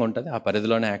ఖచ్చితంగా ఉంటుంది. ఆ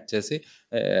పరిధిలోనే యాక్ట్ చేసి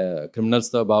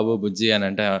క్రిమినల్స్తో బాబు బుజ్జి అని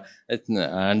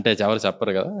అంటే ఎవరు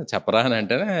చెప్పరు కదా, చెప్పరా అని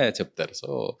అంటేనే చెప్తారు. So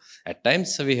at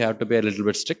times we have to be a little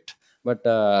bit strict. But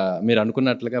మీరు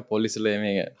అనుకున్నట్లుగా పోలీసులు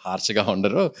ఏమీ హార్ష్గా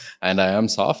ఉండరు. And I'm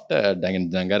soft.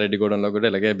 జంగారెడ్డిగూడెంలో కూడా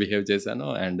ఇలాగే బిహేవ్ చేశాను.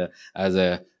 And as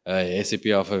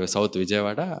ACP of south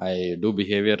Vijayawada I do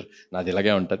behaviour నాది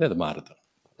ఇలాగే ఉంటుంది, అది మారుతుంది.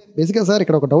 బేసిక్గా సార్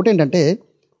ఇక్కడ ఒక డౌట్ ఏంటంటే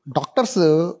డాక్టర్స్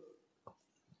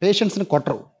పేషెంట్స్ని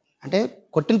కొట్టరు, అంటే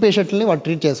కొట్టిన పేషెంట్ని వాళ్ళు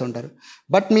ట్రీట్ చేస్తూ ఉంటారు.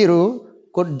 బట్ మీరు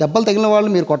దెబ్బలు తగిలిన వాళ్ళు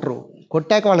మీరు కొట్టరు,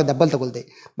 కొట్టాక వాళ్ళకి దెబ్బలు తగులుతాయి.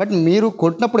 బట్ మీరు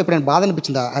కొట్టినప్పుడు ఎప్పుడైనా బాధ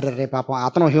అనిపించిందా? అరే రే పాపం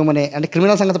అతను హ్యూమనే, అంటే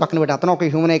క్రిమినల్ సంగతి పక్కన పెట్టి అతను ఒక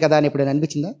హ్యూమనే కదా అని ఎప్పుడైనా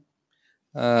అనిపించిందా?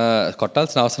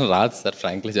 కొట్టాల్సిన అవసరం రాదు సార్,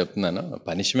 ఫ్రాంక్లీ చెప్తున్నాను.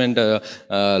 పనిష్మెంట్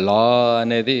లా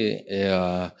అనేది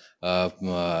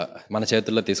మన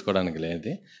చేతుల్లో తీసుకోవడానికి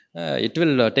లేదు. It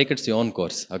will take its own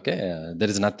course. Okay,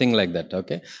 there is nothing like that.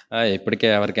 Okay, ఇప్పటికే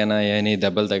ఎవరికైనా ఏని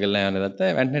దెబ్బలు తగిలినాయి అనేది అయితే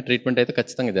వెంటనే ట్రీట్మెంట్ అయితే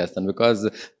ఖచ్చితంగా చేస్తాను. బికాజ్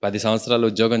 10 సంవత్సరాలు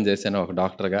ఉద్యోగం చేశాను ఒక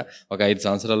డాక్టర్గా, ఒక 5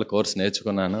 సంవత్సరాల కోర్స్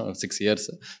నేర్చుకున్నాను, 6 years.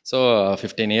 So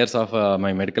 15 years of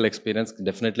my medical experience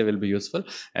definitely will be useful.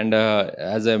 And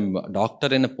as a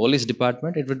doctor in police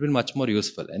department it will be much more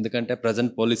useful. ఎందుకంటే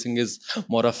present policing is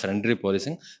more of friendly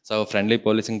policing. So friendly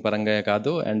policing పరంగా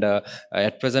కాదు. And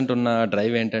at present ఉన్న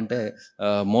drive ఏంటంటే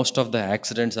most of the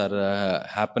accidents are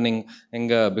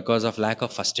happening because of lack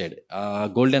of first aid.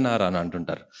 Golden hour అని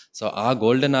అంటుంటారు. So ఆ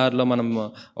golden అవర్లో మనం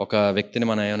ఒక వ్యక్తిని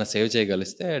మనం ఏమైనా save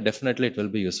చేయగలిస్తే definitely it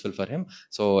will be useful for him.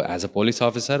 So as a police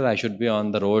officer I should be on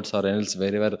the roads or else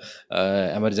వెరీవర్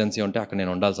emergency ఉంటే అక్కడ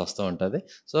నేను ఉండాల్సి వస్తూ ఉంటుంది.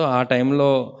 సో ఆ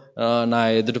టైంలో నా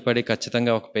ఎదురుపడి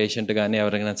ఖచ్చితంగా ఒక పేషెంట్ కానీ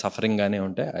ఎవరైనా సఫరింగ్ కానీ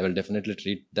ఉంటే I will definitely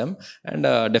treat them and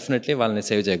definitely వాళ్ళని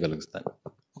సేవ్ చేయగలుగుతాను.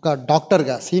 ఒక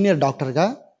డాక్టర్గా, సీనియర్ డాక్టర్గా,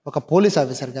 ఒక పోలీస్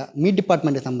ఆఫీసర్గా మీ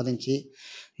డిపార్ట్మెంట్కి సంబంధించి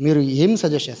మీరు ఏం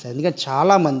సజెస్ట్ చేస్తారు? ఎందుకంటే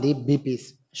చాలామంది బీపీస్,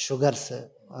 షుగర్స్,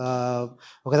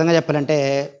 ఒక విధంగా చెప్పాలంటే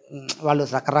వాళ్ళు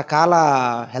రకరకాల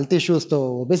హెల్త్ ఇష్యూస్తో,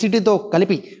 ఒబెసిటీతో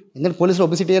కలిపి, ఎందుకంటే పోలీసులో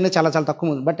ఒబెసిటీ అనేది చాలా చాలా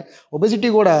తక్కువ ఉంది. బట్ ఒబెసిటీ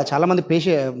కూడా చాలామంది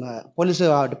పోలీసు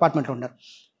డిపార్ట్మెంట్లో ఉన్నారు.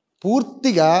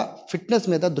 పూర్తిగా ఫిట్నెస్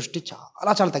మీద దృష్టి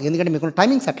చాలా చాలా తగ్గింది, ఎందుకంటే మీకున్న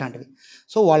టైమింగ్స్ అట్లాంటివి.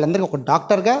 సో వాళ్ళందరికీ ఒక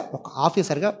డాక్టర్గా, ఒక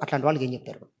ఆఫీసర్గా అట్లాంటి వాళ్ళకి ఏం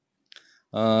చెప్తారు?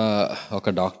 ఒక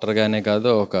డాక్టర్గానే కాదు,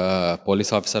 ఒక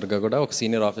పోలీస్ ఆఫీసర్గా కూడా, ఒక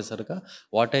సీనియర్ ఆఫీసర్గా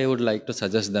what I would like to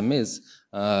suggest dum is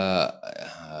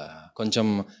కొంచెం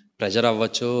ప్రెషర్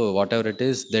అవ్వచ్చు, what ever it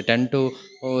is, they ten to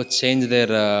change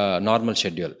their normal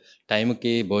schedule.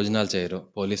 టైంకి భోజనాలు చేయరు.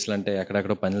 పోలీసులు అంటే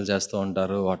ఎక్కడెక్కడో పనులు చేస్తూ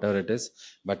ఉంటారు, what ever it is.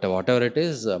 But what ever it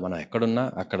is, మనం ఎక్కడున్నా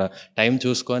అక్కడ టైం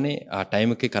చూసుకొని ఆ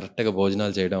టైంకి కరెక్ట్గా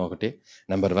భోజనాలు చేయడం ఒకటి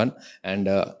నెంబర్ 1.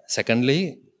 అండ్ సెకండ్లీ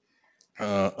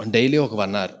డైలీ ఒక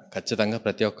 1 hour ఖచ్చితంగా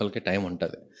ప్రతి ఒక్కరికి టైం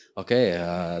ఉంటుంది. ఓకే,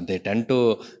 దే టెన్ టు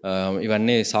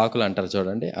ఇవన్నీ సాకులు అంటారు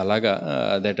చూడండి, అలాగా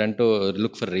they ten to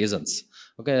look for reasons.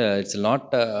 Okay, it's not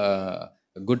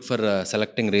good for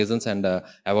selecting reasons and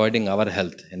avoiding our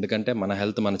health. ఎందుకంటే మన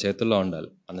హెల్త్ మన చేతుల్లో ఉండాలి.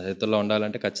 మన చేతుల్లో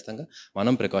ఉండాలంటే ఖచ్చితంగా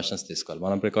మనం ప్రికాషన్స్ తీసుకోవాలి.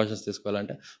 మనం ప్రికాషన్స్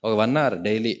తీసుకోవాలంటే ఒక 1 hour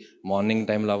డైలీ, మార్నింగ్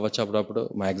టైంలో అవ్వచ్చు, అప్పుడప్పుడు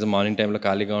మ్యాక్సిమం మార్నింగ్ టైంలో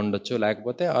ఖాళీగా ఉండొచ్చు,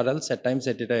 లేకపోతే ఆర్ ఎల్స్ సెట్ టైమ్స్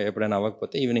ఎప్పుడైనా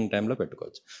అవ్వకపోతే ఈవినింగ్ టైంలో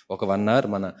పెట్టుకోవచ్చు. ఒక 1 hour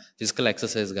మన ఫిజికల్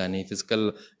ఎక్సర్సైజ్ కానీ,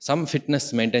 సమ్ ఫిట్నెస్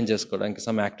మెయింటైన్ చేసుకోవడానికి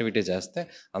సమ్ యాక్టివిటీ చేస్తే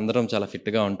అందరం చాలా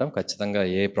ఫిట్గా ఉంటాం. ఖచ్చితంగా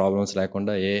ఏ ప్రాబ్లమ్స్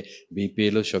లేకుండా, ఏ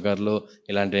బీపీలు, షుగర్లు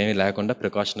ఇలాంటివి ఏమీ లేకుండా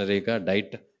ప్రికాషనరీగా diet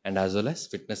and as well as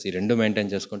fitness, ఈ 2 మెయింటైన్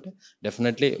చేసుకుంటే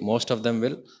definitely most of them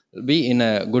will be in a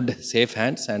good safe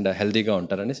hands and హెల్తీగా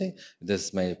ఉంటారనేసి this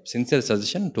my sincere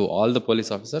suggestion to all the police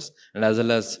officers and as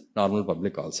well as normal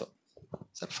public also.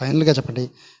 Sir ఫైనల్గా చెప్పండి,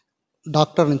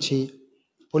 doctor నుంచి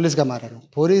పోలీస్గా మారారు,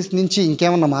 police నుంచి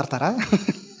ఇంకేమన్నా మారతారా?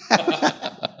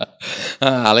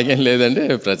 అలాగేం లేదండి.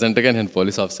 ప్రజెంట్గా నేను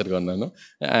పోలీస్ ఆఫీసర్గా ఉన్నాను.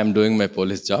 I'm doing my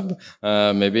police job.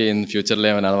 Maybe in ఫ్యూచర్లో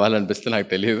ఏమైనా అవ్వాలనిపిస్తే నాకు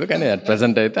తెలియదు, కానీ అట్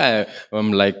ప్రజెంట్ అయితే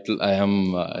ఐఎమ్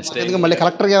స్టే. ఎందుకు మళ్ళీ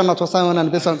కలెక్టర్గా ఏమన్నా చూస్తామని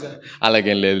అనిపిస్తుంది సార్.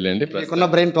 అలాగేం లేదులేండి. మీకున్న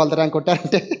బ్రెయిన్ 12th ర్యాంక్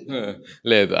కొట్టారంటే.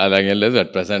 లేదు, అలాగేం లేదు.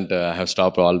 At present I have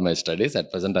stop all my studies.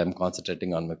 At present I'm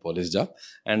concentrating on my police job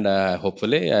and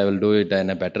hopefully I will do it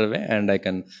in a better way and I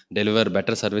can deliver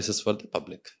better services for the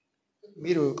public.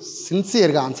 మీరు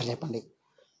సిన్సియర్గా answer చెప్పండి,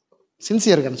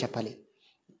 సిన్సియర్గా చెప్పాలి.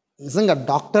 నిజంగా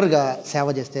డాక్టర్గా సేవ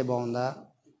చేస్తే బాగుందా,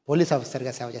 పోలీస్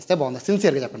ఆఫీసర్గా సేవ చేస్తే బాగుందా?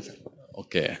 సిన్సియర్గా చెప్పండి సార్.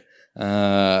 ఓకే,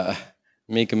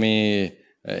 మీకు మీ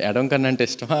ఎడం కన్నా అంటే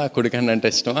ఇష్టమా, కుడి కన్నా అంటే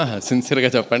ఇష్టమా?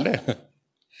 సిన్సియర్గా చెప్పండి.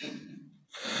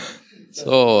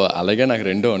 సో అలాగే నాకు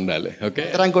రెండూ ఉండాలి. ఓకే,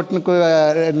 ర్యాంక్ కొట్టిన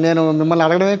నేను మిమ్మల్ని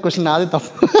అడగడమే క్వశ్చన్, నాది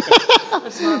తప్పు.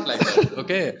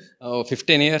 ఓకే,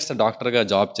 15 years డాక్టర్గా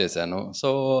జాబ్ చేశాను.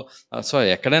 సో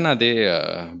ఎక్కడైనా అది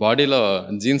బాడీలో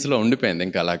జీన్స్లో ఉండిపోయింది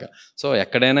ఇంకా అలాగా. సో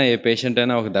ఎక్కడైనా ఏ పేషెంట్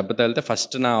అయినా ఒక దెబ్బ తగిలితే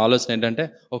ఫస్ట్ నా ఆలోచన ఏంటంటే,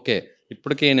 ఓకే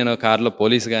ఇప్పటికీ నేను కార్లో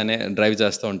పోలీస్గానే డ్రైవ్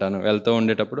చేస్తూ ఉంటాను. వెళ్తూ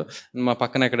ఉండేటప్పుడు మా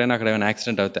పక్కన ఎక్కడైనా అక్కడ ఏమైనా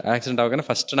యాక్సిడెంట్ అవగానే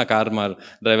ఫస్ట్ నా కార్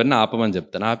డ్రైవర్ని ఆపమని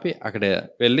చెప్తాను. ఆపి అక్కడే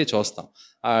వెళ్ళి చూస్తాం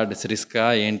రిస్కా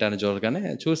ఏంటని చూడగానే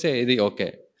చూసే ఇది ఓకే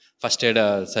ఫస్ట్ ఎయిడ్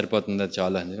సరిపోతుంది అది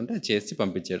చాలు అనుకుంటే చేసి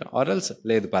పంపించేయడం. ఆర్ఎల్స్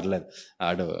లేదు పర్లేదు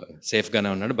ఆడు సేఫ్గానే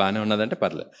ఉన్నాడు, బాగానే ఉన్నదంటే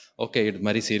పర్లేదు. ఓకే ఇది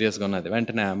మరీ సీరియస్గా ఉన్నది,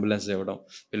 వెంటనే అంబులెన్స్ ఇవ్వడం,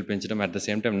 పిలిపించడం. అట్ ద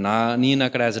సేమ్ టైం నేను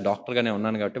అక్కడ యాజ్ అ డాక్టర్గానే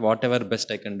ఉన్నాను కాబట్టి what ever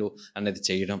best I can do అనేది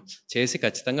చేయడం, చేసి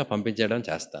ఖచ్చితంగా పంపించేయడం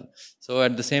చేస్తాను. So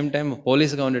at the same time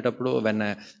పోలీస్గా ఉండేటప్పుడు when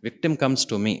victim comes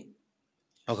to me,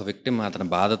 ఒక విక్టిమ్ అతని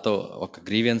బాధతో ఒక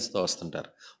గ్రీవియన్స్తో వస్తుంటారు.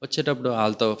 వచ్చేటప్పుడు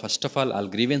వాళ్ళతో ఫస్ట్ ఆఫ్ ఆల్ వాళ్ళ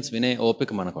గ్రీవియన్స్ వినే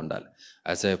ఓపిక మనకు ఉండాలి.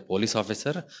 As a police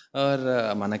officer or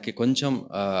మనకి కొంచెం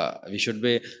we should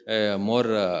be more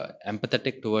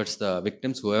empathetic towards the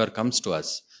victims who ever comes to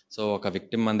us. So ఒక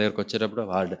విక్టిమ్ మన దగ్గరకు వచ్చేటప్పుడు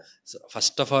వాడు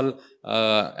first of all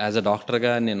as a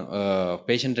డాక్టర్గా నేను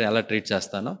పేషెంట్ని ఎలా ట్రీట్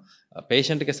చేస్తానో,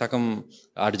 పేషెంట్కి సగం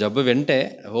ఆడు జబ్బు వింటే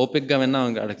ఓపిక్గా విన్నా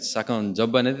ఆడికి సగం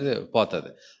జబ్బు అనేది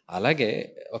పోతుంది. అలాగే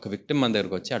ఒక విక్టిమ్ మన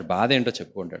దగ్గరకు వచ్చి ఆడు బాధ ఏంటో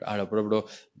చెప్పుకుంటాడు. ఆడు అప్పుడప్పుడు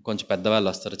కొంచెం పెద్దవాళ్ళు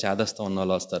వస్తారు, చేదస్తం ఉన్న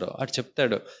వాళ్ళు వస్తారు, ఆడు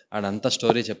చెప్తాడు, ఆడంతా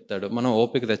స్టోరీ చెప్తాడు. మనం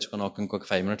ఓపిక తెచ్చుకొని ఇంకొక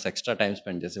 5 minutes ఎక్స్ట్రా టైం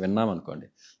స్పెండ్ చేసి విన్నామనుకోండి,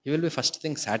 he will be first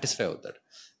thing satisfy అవుతాడు.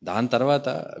 దాని తర్వాత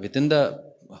with in the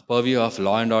purview of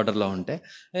law and ఆర్డర్లో ఉంటే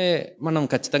మనం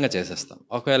ఖచ్చితంగా చేసేస్తాం.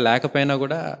 ఒకవేళ లేకపోయినా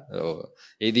కూడా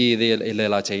ఇది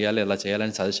ఇలా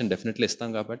చేయాలని సజెషన్ డెఫినెట్లీ ఇస్తాం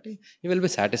కాబట్టి you will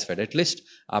be satisfied. At least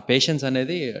ఆ పేషెన్స్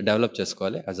అనేది డెవలప్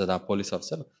చేసుకోవాలి as a police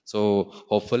officer. So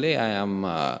hopefully I am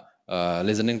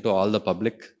listening to all the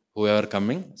public who ever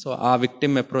coming. So ఆ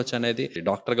విక్టిమ్ అప్రోచ్ అనేది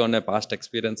డాక్టర్గా ఉన్న పాస్ట్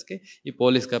ఎక్స్పీరియన్స్కి ఈ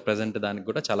పోలీస్గా ప్రజెంట్ దానికి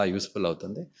కూడా చాలా యూస్ఫుల్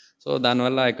అవుతుంది. సో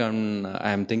దానివల్ల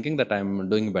I'm thinking that I'm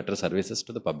doing better services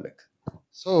to the public.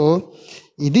 So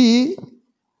ఇది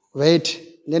వెయిట్,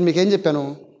 నేను మీకేం చెప్పాను,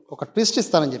 ఒక ట్విస్ట్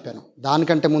ఇస్తానని చెప్పాను.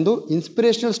 దానికంటే ముందు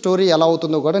ఇన్స్పిరేషనల్ స్టోరీ ఎలా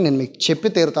అవుతుందో కూడా నేను మీకు చెప్పి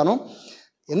తీరుతాను.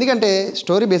 ఎందుకంటే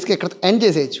స్టోరీ బేసిక్గా ఇక్కడ ఎండ్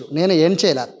చేసేయచ్చు, నేను ఎండ్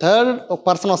చేయాల. థర్డ్ ఒక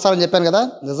పర్సన్ వస్తారని చెప్పాను కదా,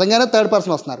 నిజంగానే థర్డ్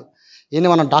పర్సన్ వస్తున్నారు. ఈయన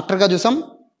మనం డాక్టర్గా చూసాం,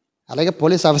 అలాగే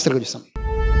పోలీస్ ఆఫీసర్గా చూసాం.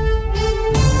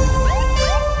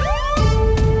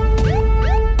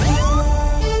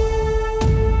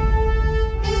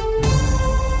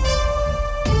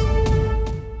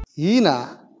 ఈయన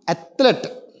అథ్లెట్,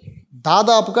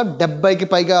 దాదాపుగా 70కి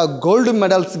పైగా గోల్డ్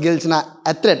మెడల్స్ గెలిచిన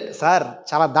అథ్లెట్. సార్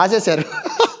చాలా దాచేశారు.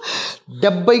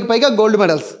 70కి పైగా గోల్డ్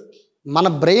మెడల్స్. మన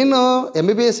బ్రెయిన్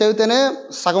ఎంబీబీఎస్ చదివితేనే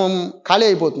సగం ఖాళీ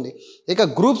అయిపోతుంది. ఇక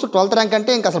గ్రూప్స్ 12th ర్యాంక్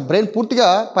అంటే ఇంకా అసలు బ్రెయిన్ పూర్తిగా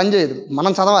పనిచేయదు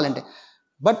మనం చదవాలంటే.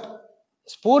 బట్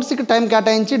స్పోర్ట్స్కి టైం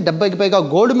కేటాయించి 70కి పైగా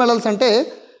గోల్డ్ మెడల్స్ అంటే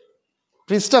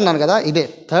ట్విస్ట్ అన్నాను కదా, ఇదే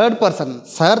third person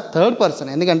sir, third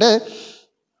person. ఎందుకంటే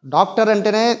డాక్టర్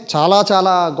అంటేనే చాలా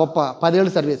చాలా గొప్ప 10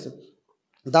 ఏళ్ళు సర్వీస్,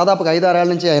 దాదాపుగా 5-6 ఏళ్ళ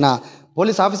నుంచి ఆయన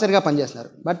పోలీస్ ఆఫీసర్గా పనిచేస్తున్నారు.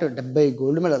 But 70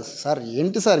 gold medals. సార్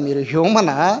ఏంటి సార్ మీరు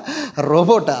హ్యూమనా,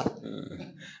 రోబోటా?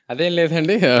 అదేం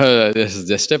లేదండి,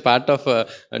 just a part of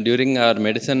during hour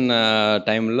medicine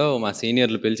టైంలో మా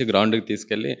సీనియర్లు పిలిచి గ్రౌండ్కి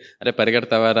తీసుకెళ్ళి, అరే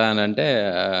పరిగెడతావారా అని అంటే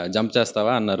జంప్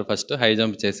చేస్తావా అన్నారు. ఫస్ట్ హై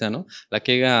జంప్ చేశాను,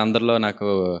 లక్కీగా అందరిలో నాకు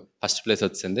ఫస్ట్ ప్లేస్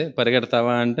వచ్చింది.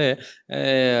 పరిగెడతావా అంటే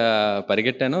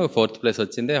పరిగెట్టాను, 4th ప్లేస్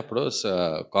వచ్చింది అప్పుడు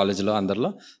కాలేజీలో అందరిలో.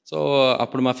 సో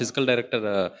అప్పుడు మా ఫిజికల్ డైరెక్టర్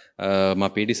మా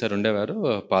పీడీ సార్ ఉండేవారు,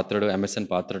 పాత్రుడు, ఎంఎస్ఎన్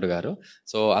పాత్రుడు గారు.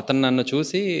 సో అతను నన్ను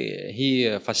చూసి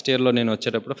ఫస్ట్ ఇయర్లో నేను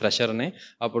వచ్చేటప్పుడు ఫ్రెషర్ని,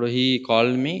 అప్పుడు he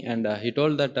called me and he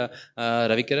told that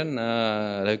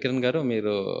Ravikiran గారు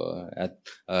మీరు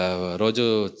రోజు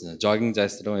జాగింగ్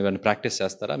చేస్తడం ఇవన్నీ ప్రాక్టీస్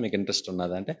చేస్తారా, మీకు ఇంట్రెస్ట్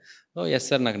ఉన్నదా అంటే, ఎస్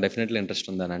సార్ నాకు డెఫినెట్లీ ఇంట్రెస్ట్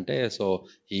ఉందని అంటే, so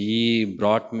he he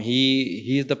brought me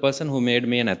he is the person who made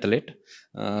me an athlete.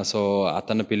 So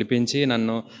అతను పిలిపించి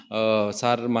నన్ను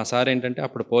మా సార్ ఏంటంటే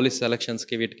అప్పుడు పోలీస్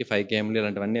సెలక్షన్స్కి వీటికి 5 KM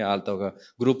ఇలాంటివన్నీ వాళ్ళతో ఒక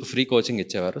గ్రూప్ ఫ్రీ కోచింగ్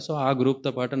ఇచ్చేవారు. సో ఆ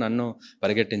గ్రూప్తో పాటు నన్ను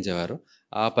పరిగెట్టించేవారు.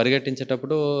 ఆ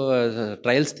పరిగెట్టించేటప్పుడు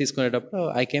ట్రయల్స్ తీసుకునేటప్పుడు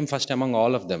I came first among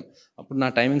all of them. అప్పుడు నా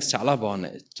టైమింగ్స్ చాలా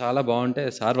బాగున్నాయి. చాలా బాగుంటే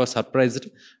sir was surprised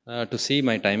to see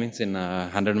my timings in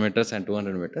 100 meters and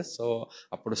 200 meters. So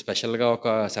అప్పుడు స్పెషల్గా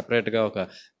సెపరేట్గా ఒక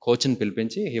కోచ్ని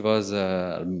పిలిపించి హీ వాజ్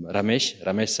రమేష్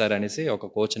సార్ అనేసి ఒక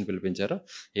కోచ్ని పిలిపించారు.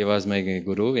 He was my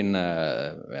Guru in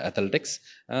athletics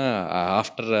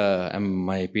after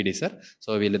my PD sir.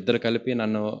 So వీళ్ళిద్దరు కలిపి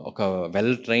నన్ను ఒక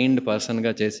వెల్ ట్రైన్డ్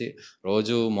పర్సన్గా చేసి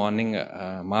రోజు మార్నింగ్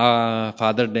మా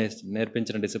ఫాదర్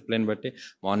నేర్పించిన డిసిప్లిన్ బట్టి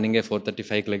మార్నింగే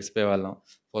 4:35కి లెగిసిపోయేవాళ్ళం.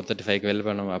 4:35కి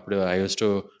వెళ్ళిపోయాం. అప్పుడు I use to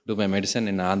do my medicine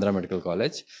in Andhra medical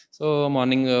college. So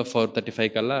morning 4:35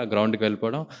 కల్లా గ్రౌండ్కి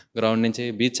వెళ్ళిపోవడం. గ్రౌండ్ నుంచి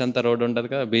బీచ్ అంతా రోడ్ ఉంటుంది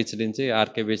కదా, బీచ్ నుంచి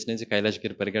ఆర్కే బీచ్ నుంచి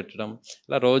కైలాష్గిరి పరిగెట్టడం.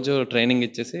 ఇలా రోజు ట్రైనింగ్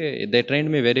ఇచ్చేసి they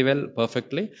trained me very well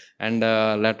perfectly. And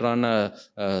letter on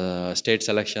state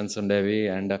selections ఉండేవి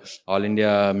అండ్ ఆల్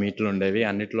ఇండియా మీట్లు ఉండేవి.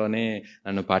 అన్నిట్లోనే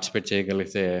నన్ను పార్టిసిపేట్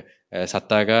చేయగలిగే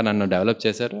సత్తాగా నన్ను డెవలప్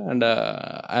చేశారు. And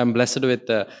I'm blessed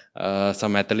with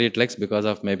some athlete legs because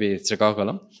of maybe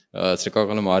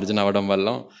Srikakulam origin అవ్వడం వల్ల.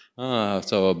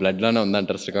 సో బ్లడ్లోనే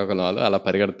ఉందంటారు శ్రీకాకుళం వాళ్ళు, అలా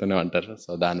పరిగెడుతూనే ఉంటారు.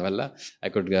 సో దానివల్ల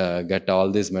I could get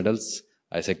all these medals.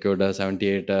 I secured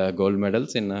 78 gold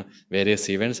medals in various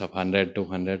events of 100,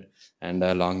 200 and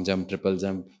long jump, triple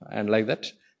jump and like that.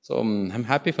 So I'm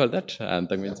happy for that.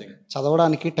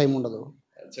 చదవడానికి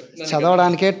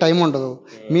time ఉండదు.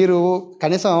 మీరు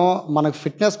కనీసం మనకు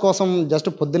ఫిట్నెస్ కోసం జస్ట్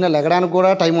పొద్దున్నే లెగడానికి కూడా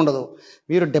time ఉండదు.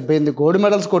 మీరు 78 గోల్డ్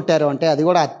మెడల్స్ కొట్టారు అంటే అది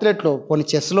కూడా అథ్లెట్లు, కొన్ని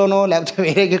చెస్లోనో లేకపోతే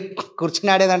వేరే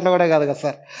కూర్చుని ఆడే దాంట్లో కూడా కాదు కదా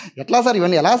సార్. ఎట్లా సార్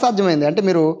ఇవన్నీ ఎలా సాధ్యమైంది? అంటే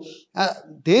మీరు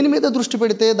దేని మీద దృష్టి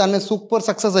పెడితే దాని మీద సూపర్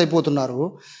సక్సెస్ అయిపోతున్నారు.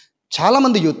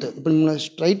 చాలామంది యూత్, ఇప్పుడు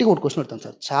స్ట్రైట్గా ఒకటి క్వశ్చన్ పెడతాను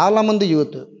సార్. చాలామంది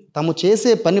యూత్ తాము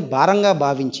చేసే పని భారంగా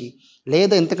భావించి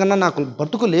లేదా ఇంతకన్నా నాకు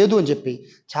బతుకు లేదు అని చెప్పి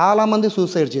చాలామంది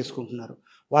సూసైడ్ చేసుకుంటున్నారు.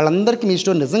 వాళ్ళందరికీ మీ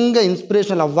స్టోరీ నిజంగా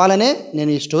ఇన్స్పిరేషనల్ అవ్వాలనే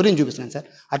నేను ఈ స్టోరీని చూపిస్తున్నాను సార్.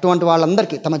 అటువంటి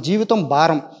వాళ్ళందరికీ తమ జీవితం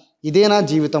భారం, ఇదేనా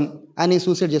జీవితం అని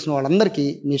సూసైడ్ చేసిన వాళ్ళందరికీ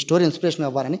మీ స్టోరీ ఇన్స్పిరేషన్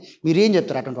అవ్వాలని మీరు ఏం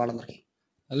చెప్తారు అటువంటి వాళ్ళందరికీ?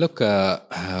 లుక్,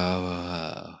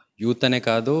 యూత్ అనే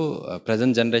కాదు,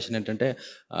 ప్రజెంట్ జనరేషన్ ఏంటంటే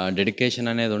డెడికేషన్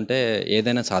అనేది ఉంటే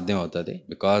ఏదైనా సాధ్యం అవుతుంది.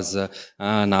 బికాజ్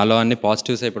నాలో అన్ని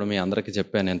పాజిటివ్స్ ఇప్పుడు మీ అందరికీ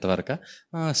చెప్పాను ఎంతవరకు.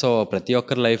 సో ప్రతి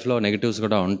ఒక్కరి లైఫ్లో నెగిటివ్స్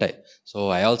కూడా ఉంటాయి. So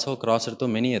I also crossed to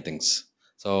many things.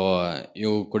 So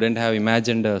you couldn't have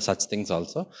imagined such things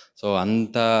also. So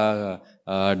అంత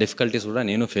డిఫికల్టీస్ కూడా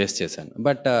నేను ఫేస్ చేశాను.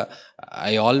 But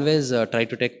I always try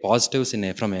to take positives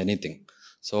from anything.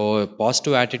 So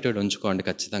positive attitude ఉంచుకోండి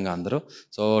ఖచ్చితంగా అందరూ.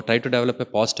 So try to develop a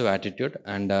positive attitude.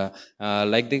 And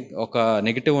like ఒక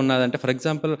negative ఉన్నదంటే, for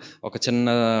example ఒక చిన్న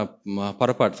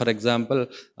పొరపాటు, ఫర్ ఎగ్జాంపుల్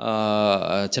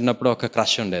చిన్నప్పుడు ఒక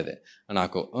క్రష్ ఉండేది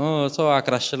నాకు. సో ఆ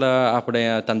క్రష్లో అప్పుడే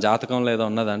తన జాతకంలో ఏదో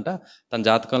ఉన్నదంట. తన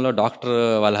జాతకంలో డాక్టర్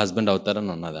వాళ్ళ హస్బెండ్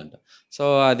అవుతారని ఉన్నదంట. సో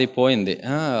అది పోయింది,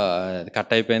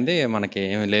 కట్ అయిపోయింది, మనకి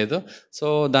ఏమీ లేదు. సో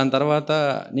దాని తర్వాత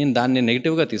నేను దాన్ని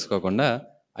నెగిటివ్గా తీసుకోకుండా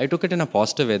I took it in a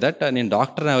positive way that నేను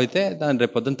డాక్టర్ అయితే దాని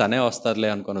రేపొద్దున తనే వస్తారులే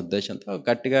అనుకునే ఉద్దేశంతో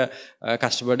గట్టిగా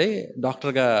కష్టపడి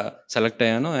డాక్టర్గా సెలెక్ట్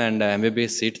అయ్యాను. అండ్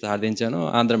MBBS సీట్ సాధించాను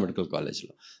ఆంధ్ర మెడికల్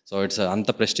కాలేజ్లో. సో ఇట్స్ అంత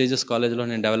ప్రెస్టీజియస్ కాలేజ్లో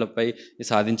నేను డెవలప్ అయ్యి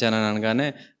సాధించానని అనగానే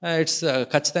ఇట్స్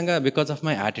ఖచ్చితంగా because of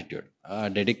my attitude.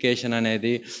 Dedication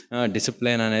అనేది,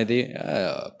 డిసిప్లిన్ అనేది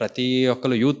ప్రతి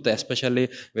ఒక్కరు youth especially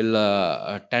will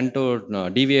ten to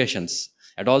deviations.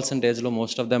 Adolescent ఏజ్లో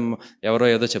మోస్ట్ ఆఫ్ దెమ్ ఎవరో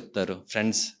ఏదో చెప్తారు,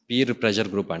 ఫ్రెండ్స్ పీర్ ప్రెషర్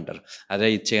గ్రూప్ అంటారు, అదే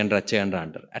ఇచ్చేయండి వచ్చేయండి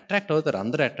అంటారు. అట్రాక్ట్ అవుతారు,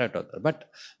 అందరూ అట్రాక్ట్ అవుతారు. బట్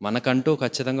మనకంటూ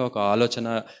ఖచ్చితంగా ఒక ఆలోచన,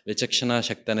 విచక్షణ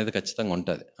శక్తి అనేది ఖచ్చితంగా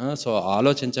ఉంటుంది. సో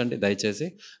ఆలోచించండి దయచేసి.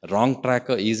 రాంగ్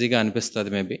ట్రాక్ ఈజీగా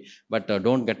అనిపిస్తుంది maybe, but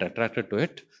don't get attracted to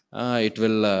it. It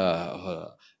will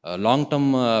long term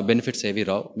benefits ఏవి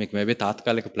రావు మీకు. మేబీ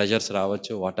తాత్కాలిక ప్లెజర్స్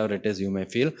రావచ్చు, what ever it is you may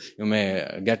feel, you may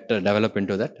get develop in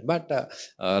to that. But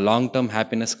long term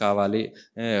happiness కావాలి,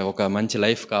 ఒక మంచి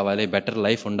life కావాలి, better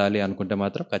life ఉండాలి అనుకుంటే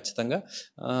మాత్రం ఖచ్చితంగా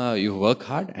యూ వర్క్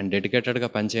హార్డ్ అండ్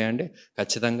డెడికేటెడ్గా పనిచేయండి.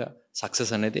 ఖచ్చితంగా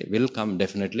సక్సెస్ అనేది will come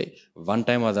definitely one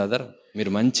time are the other.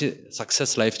 మీరు మంచి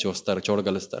సక్సెస్ లైఫ్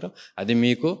చూడగలుగుతారు. అది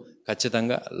మీకు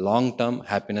ఖచ్చితంగా లాంగ్ టర్మ్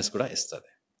హ్యాపీనెస్ కూడా ఇస్తుంది.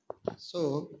 సో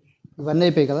ఇవన్నీ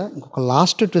అయిపోయాయి కదా, ఇంకొక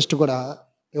లాస్ట్ ట్విస్ట్ కూడా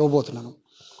ఇవ్వబోతున్నాను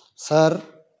సార్.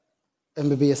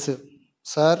 MBBS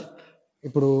సార్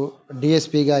ఇప్పుడు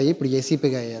DSPగా అయ్యి ఇప్పుడు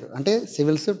ACPగా అయ్యారు, అంటే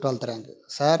civils 12th rank.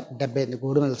 Sir 78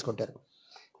 gold medals కొట్టారు.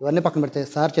 ఇవన్నీ పక్కన పెడితే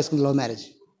సార్ చేసుకుంది లవ్ మ్యారేజ్,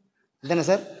 అంతేనా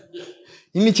సార్?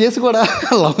 ఇన్ని చేసి కూడా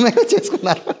లవ్ మ్యారేజ్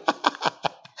చేసుకున్నారు.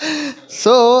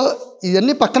 సో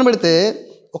ఇవన్నీ పక్కన పెడితే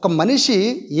ఒక మనిషి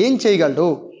ఏం చేయగలడు,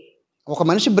 ఒక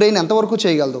మనిషి బ్రెయిన్ ఎంతవరకు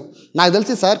చేయగలదు? నాకు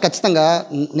తెలిసి సార్ ఖచ్చితంగా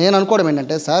నేను అనుకోవడం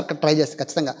ఏంటంటే సార్ ట్రై చేస్తే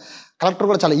ఖచ్చితంగా కలెక్టర్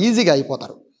కూడా చాలా ఈజీగా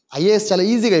అయిపోతారు, ఐఏఎస్ చాలా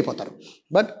ఈజీగా అయిపోతారు.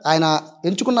 బట్ ఆయన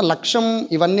ఎంచుకున్న లక్ష్యం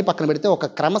ఇవన్నీ పక్కన పెడితే ఒక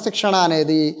క్రమశిక్షణ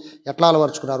అనేది ఎట్లా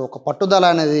అలవరుచుకున్నారు, ఒక పట్టుదల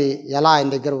అనేది ఎలా ఆయన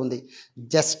దగ్గర ఉంది.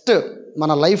 జస్ట్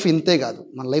మన లైఫ్ ఇంతే కాదు,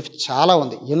 మన లైఫ్ చాలా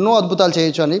ఉంది, ఎన్నో అద్భుతాలు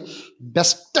చేయొచ్చు అని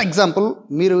బెస్ట్ ఎగ్జాంపుల్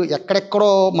మీరు ఎక్కడెక్కడో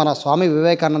మన స్వామి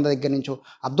వివేకానంద దగ్గర నుంచో,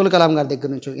 అబ్దుల్ కలాం గారి దగ్గర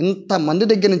నుంచో, ఇంతమంది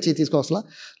దగ్గర నుంచి తీసుకోవాల్సిన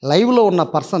లైవ్లో ఉన్న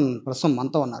పర్సన్ ప్రస్తుతం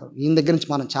మనతో ఉన్నారు. ఈయన దగ్గర నుంచి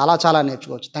మనం చాలా చాలా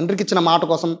నేర్చుకోవచ్చు. తండ్రికి ఇచ్చిన మాట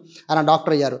కోసం ఆయన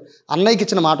డాక్టర్ అయ్యారు, అన్నయ్యకి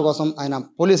ఇచ్చిన మాట కోసం ఆయన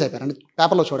పోలీస్ అయిపోయారు, అంటే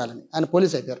పేపర్లో చూడాలని ఆయన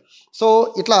పోలీస్ అయిపోయారు. సో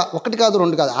ఇట్లా ఒకటి కాదు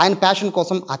రెండు కాదు, ఆయన ప్యాషన్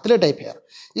కోసం అథ్లెట్ అయిపోయారు.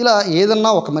 ఇలా ఏదన్నా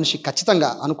ఒక మనిషి ఖచ్చితంగా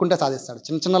అనుకుంటే సాధిస్తాడు.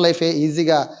 చిన్న చిన్న లైఫే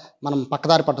ఈజీగా మనం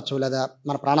పక్కదారి పట్టచ్చు, లేదా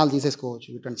మన ప్రాణాలు తీసేసుకోవచ్చు.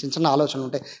 ఇటువంటి చిన్న చిన్న ఆలోచనలు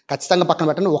ఉంటే ఖచ్చితంగా పక్కన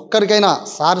పెట్టండి. ఒక్కరికైనా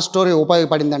సార్ స్టోరీ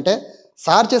ఉపయోగపడిందంటే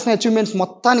సార్ చేసిన అచీవ్మెంట్స్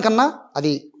మొత్తానికన్నా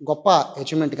అది గొప్ప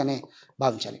అచీవ్మెంట్గానే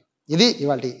భావించాలి. ఇది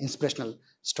ఇవాళ ఇన్స్పిరేషనల్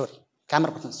స్టోరీ.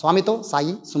 కెమెరా పర్సన్ స్వామితో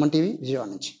సాయి, సుమన్ టీవీ, విజయవాడ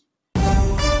నుంచి.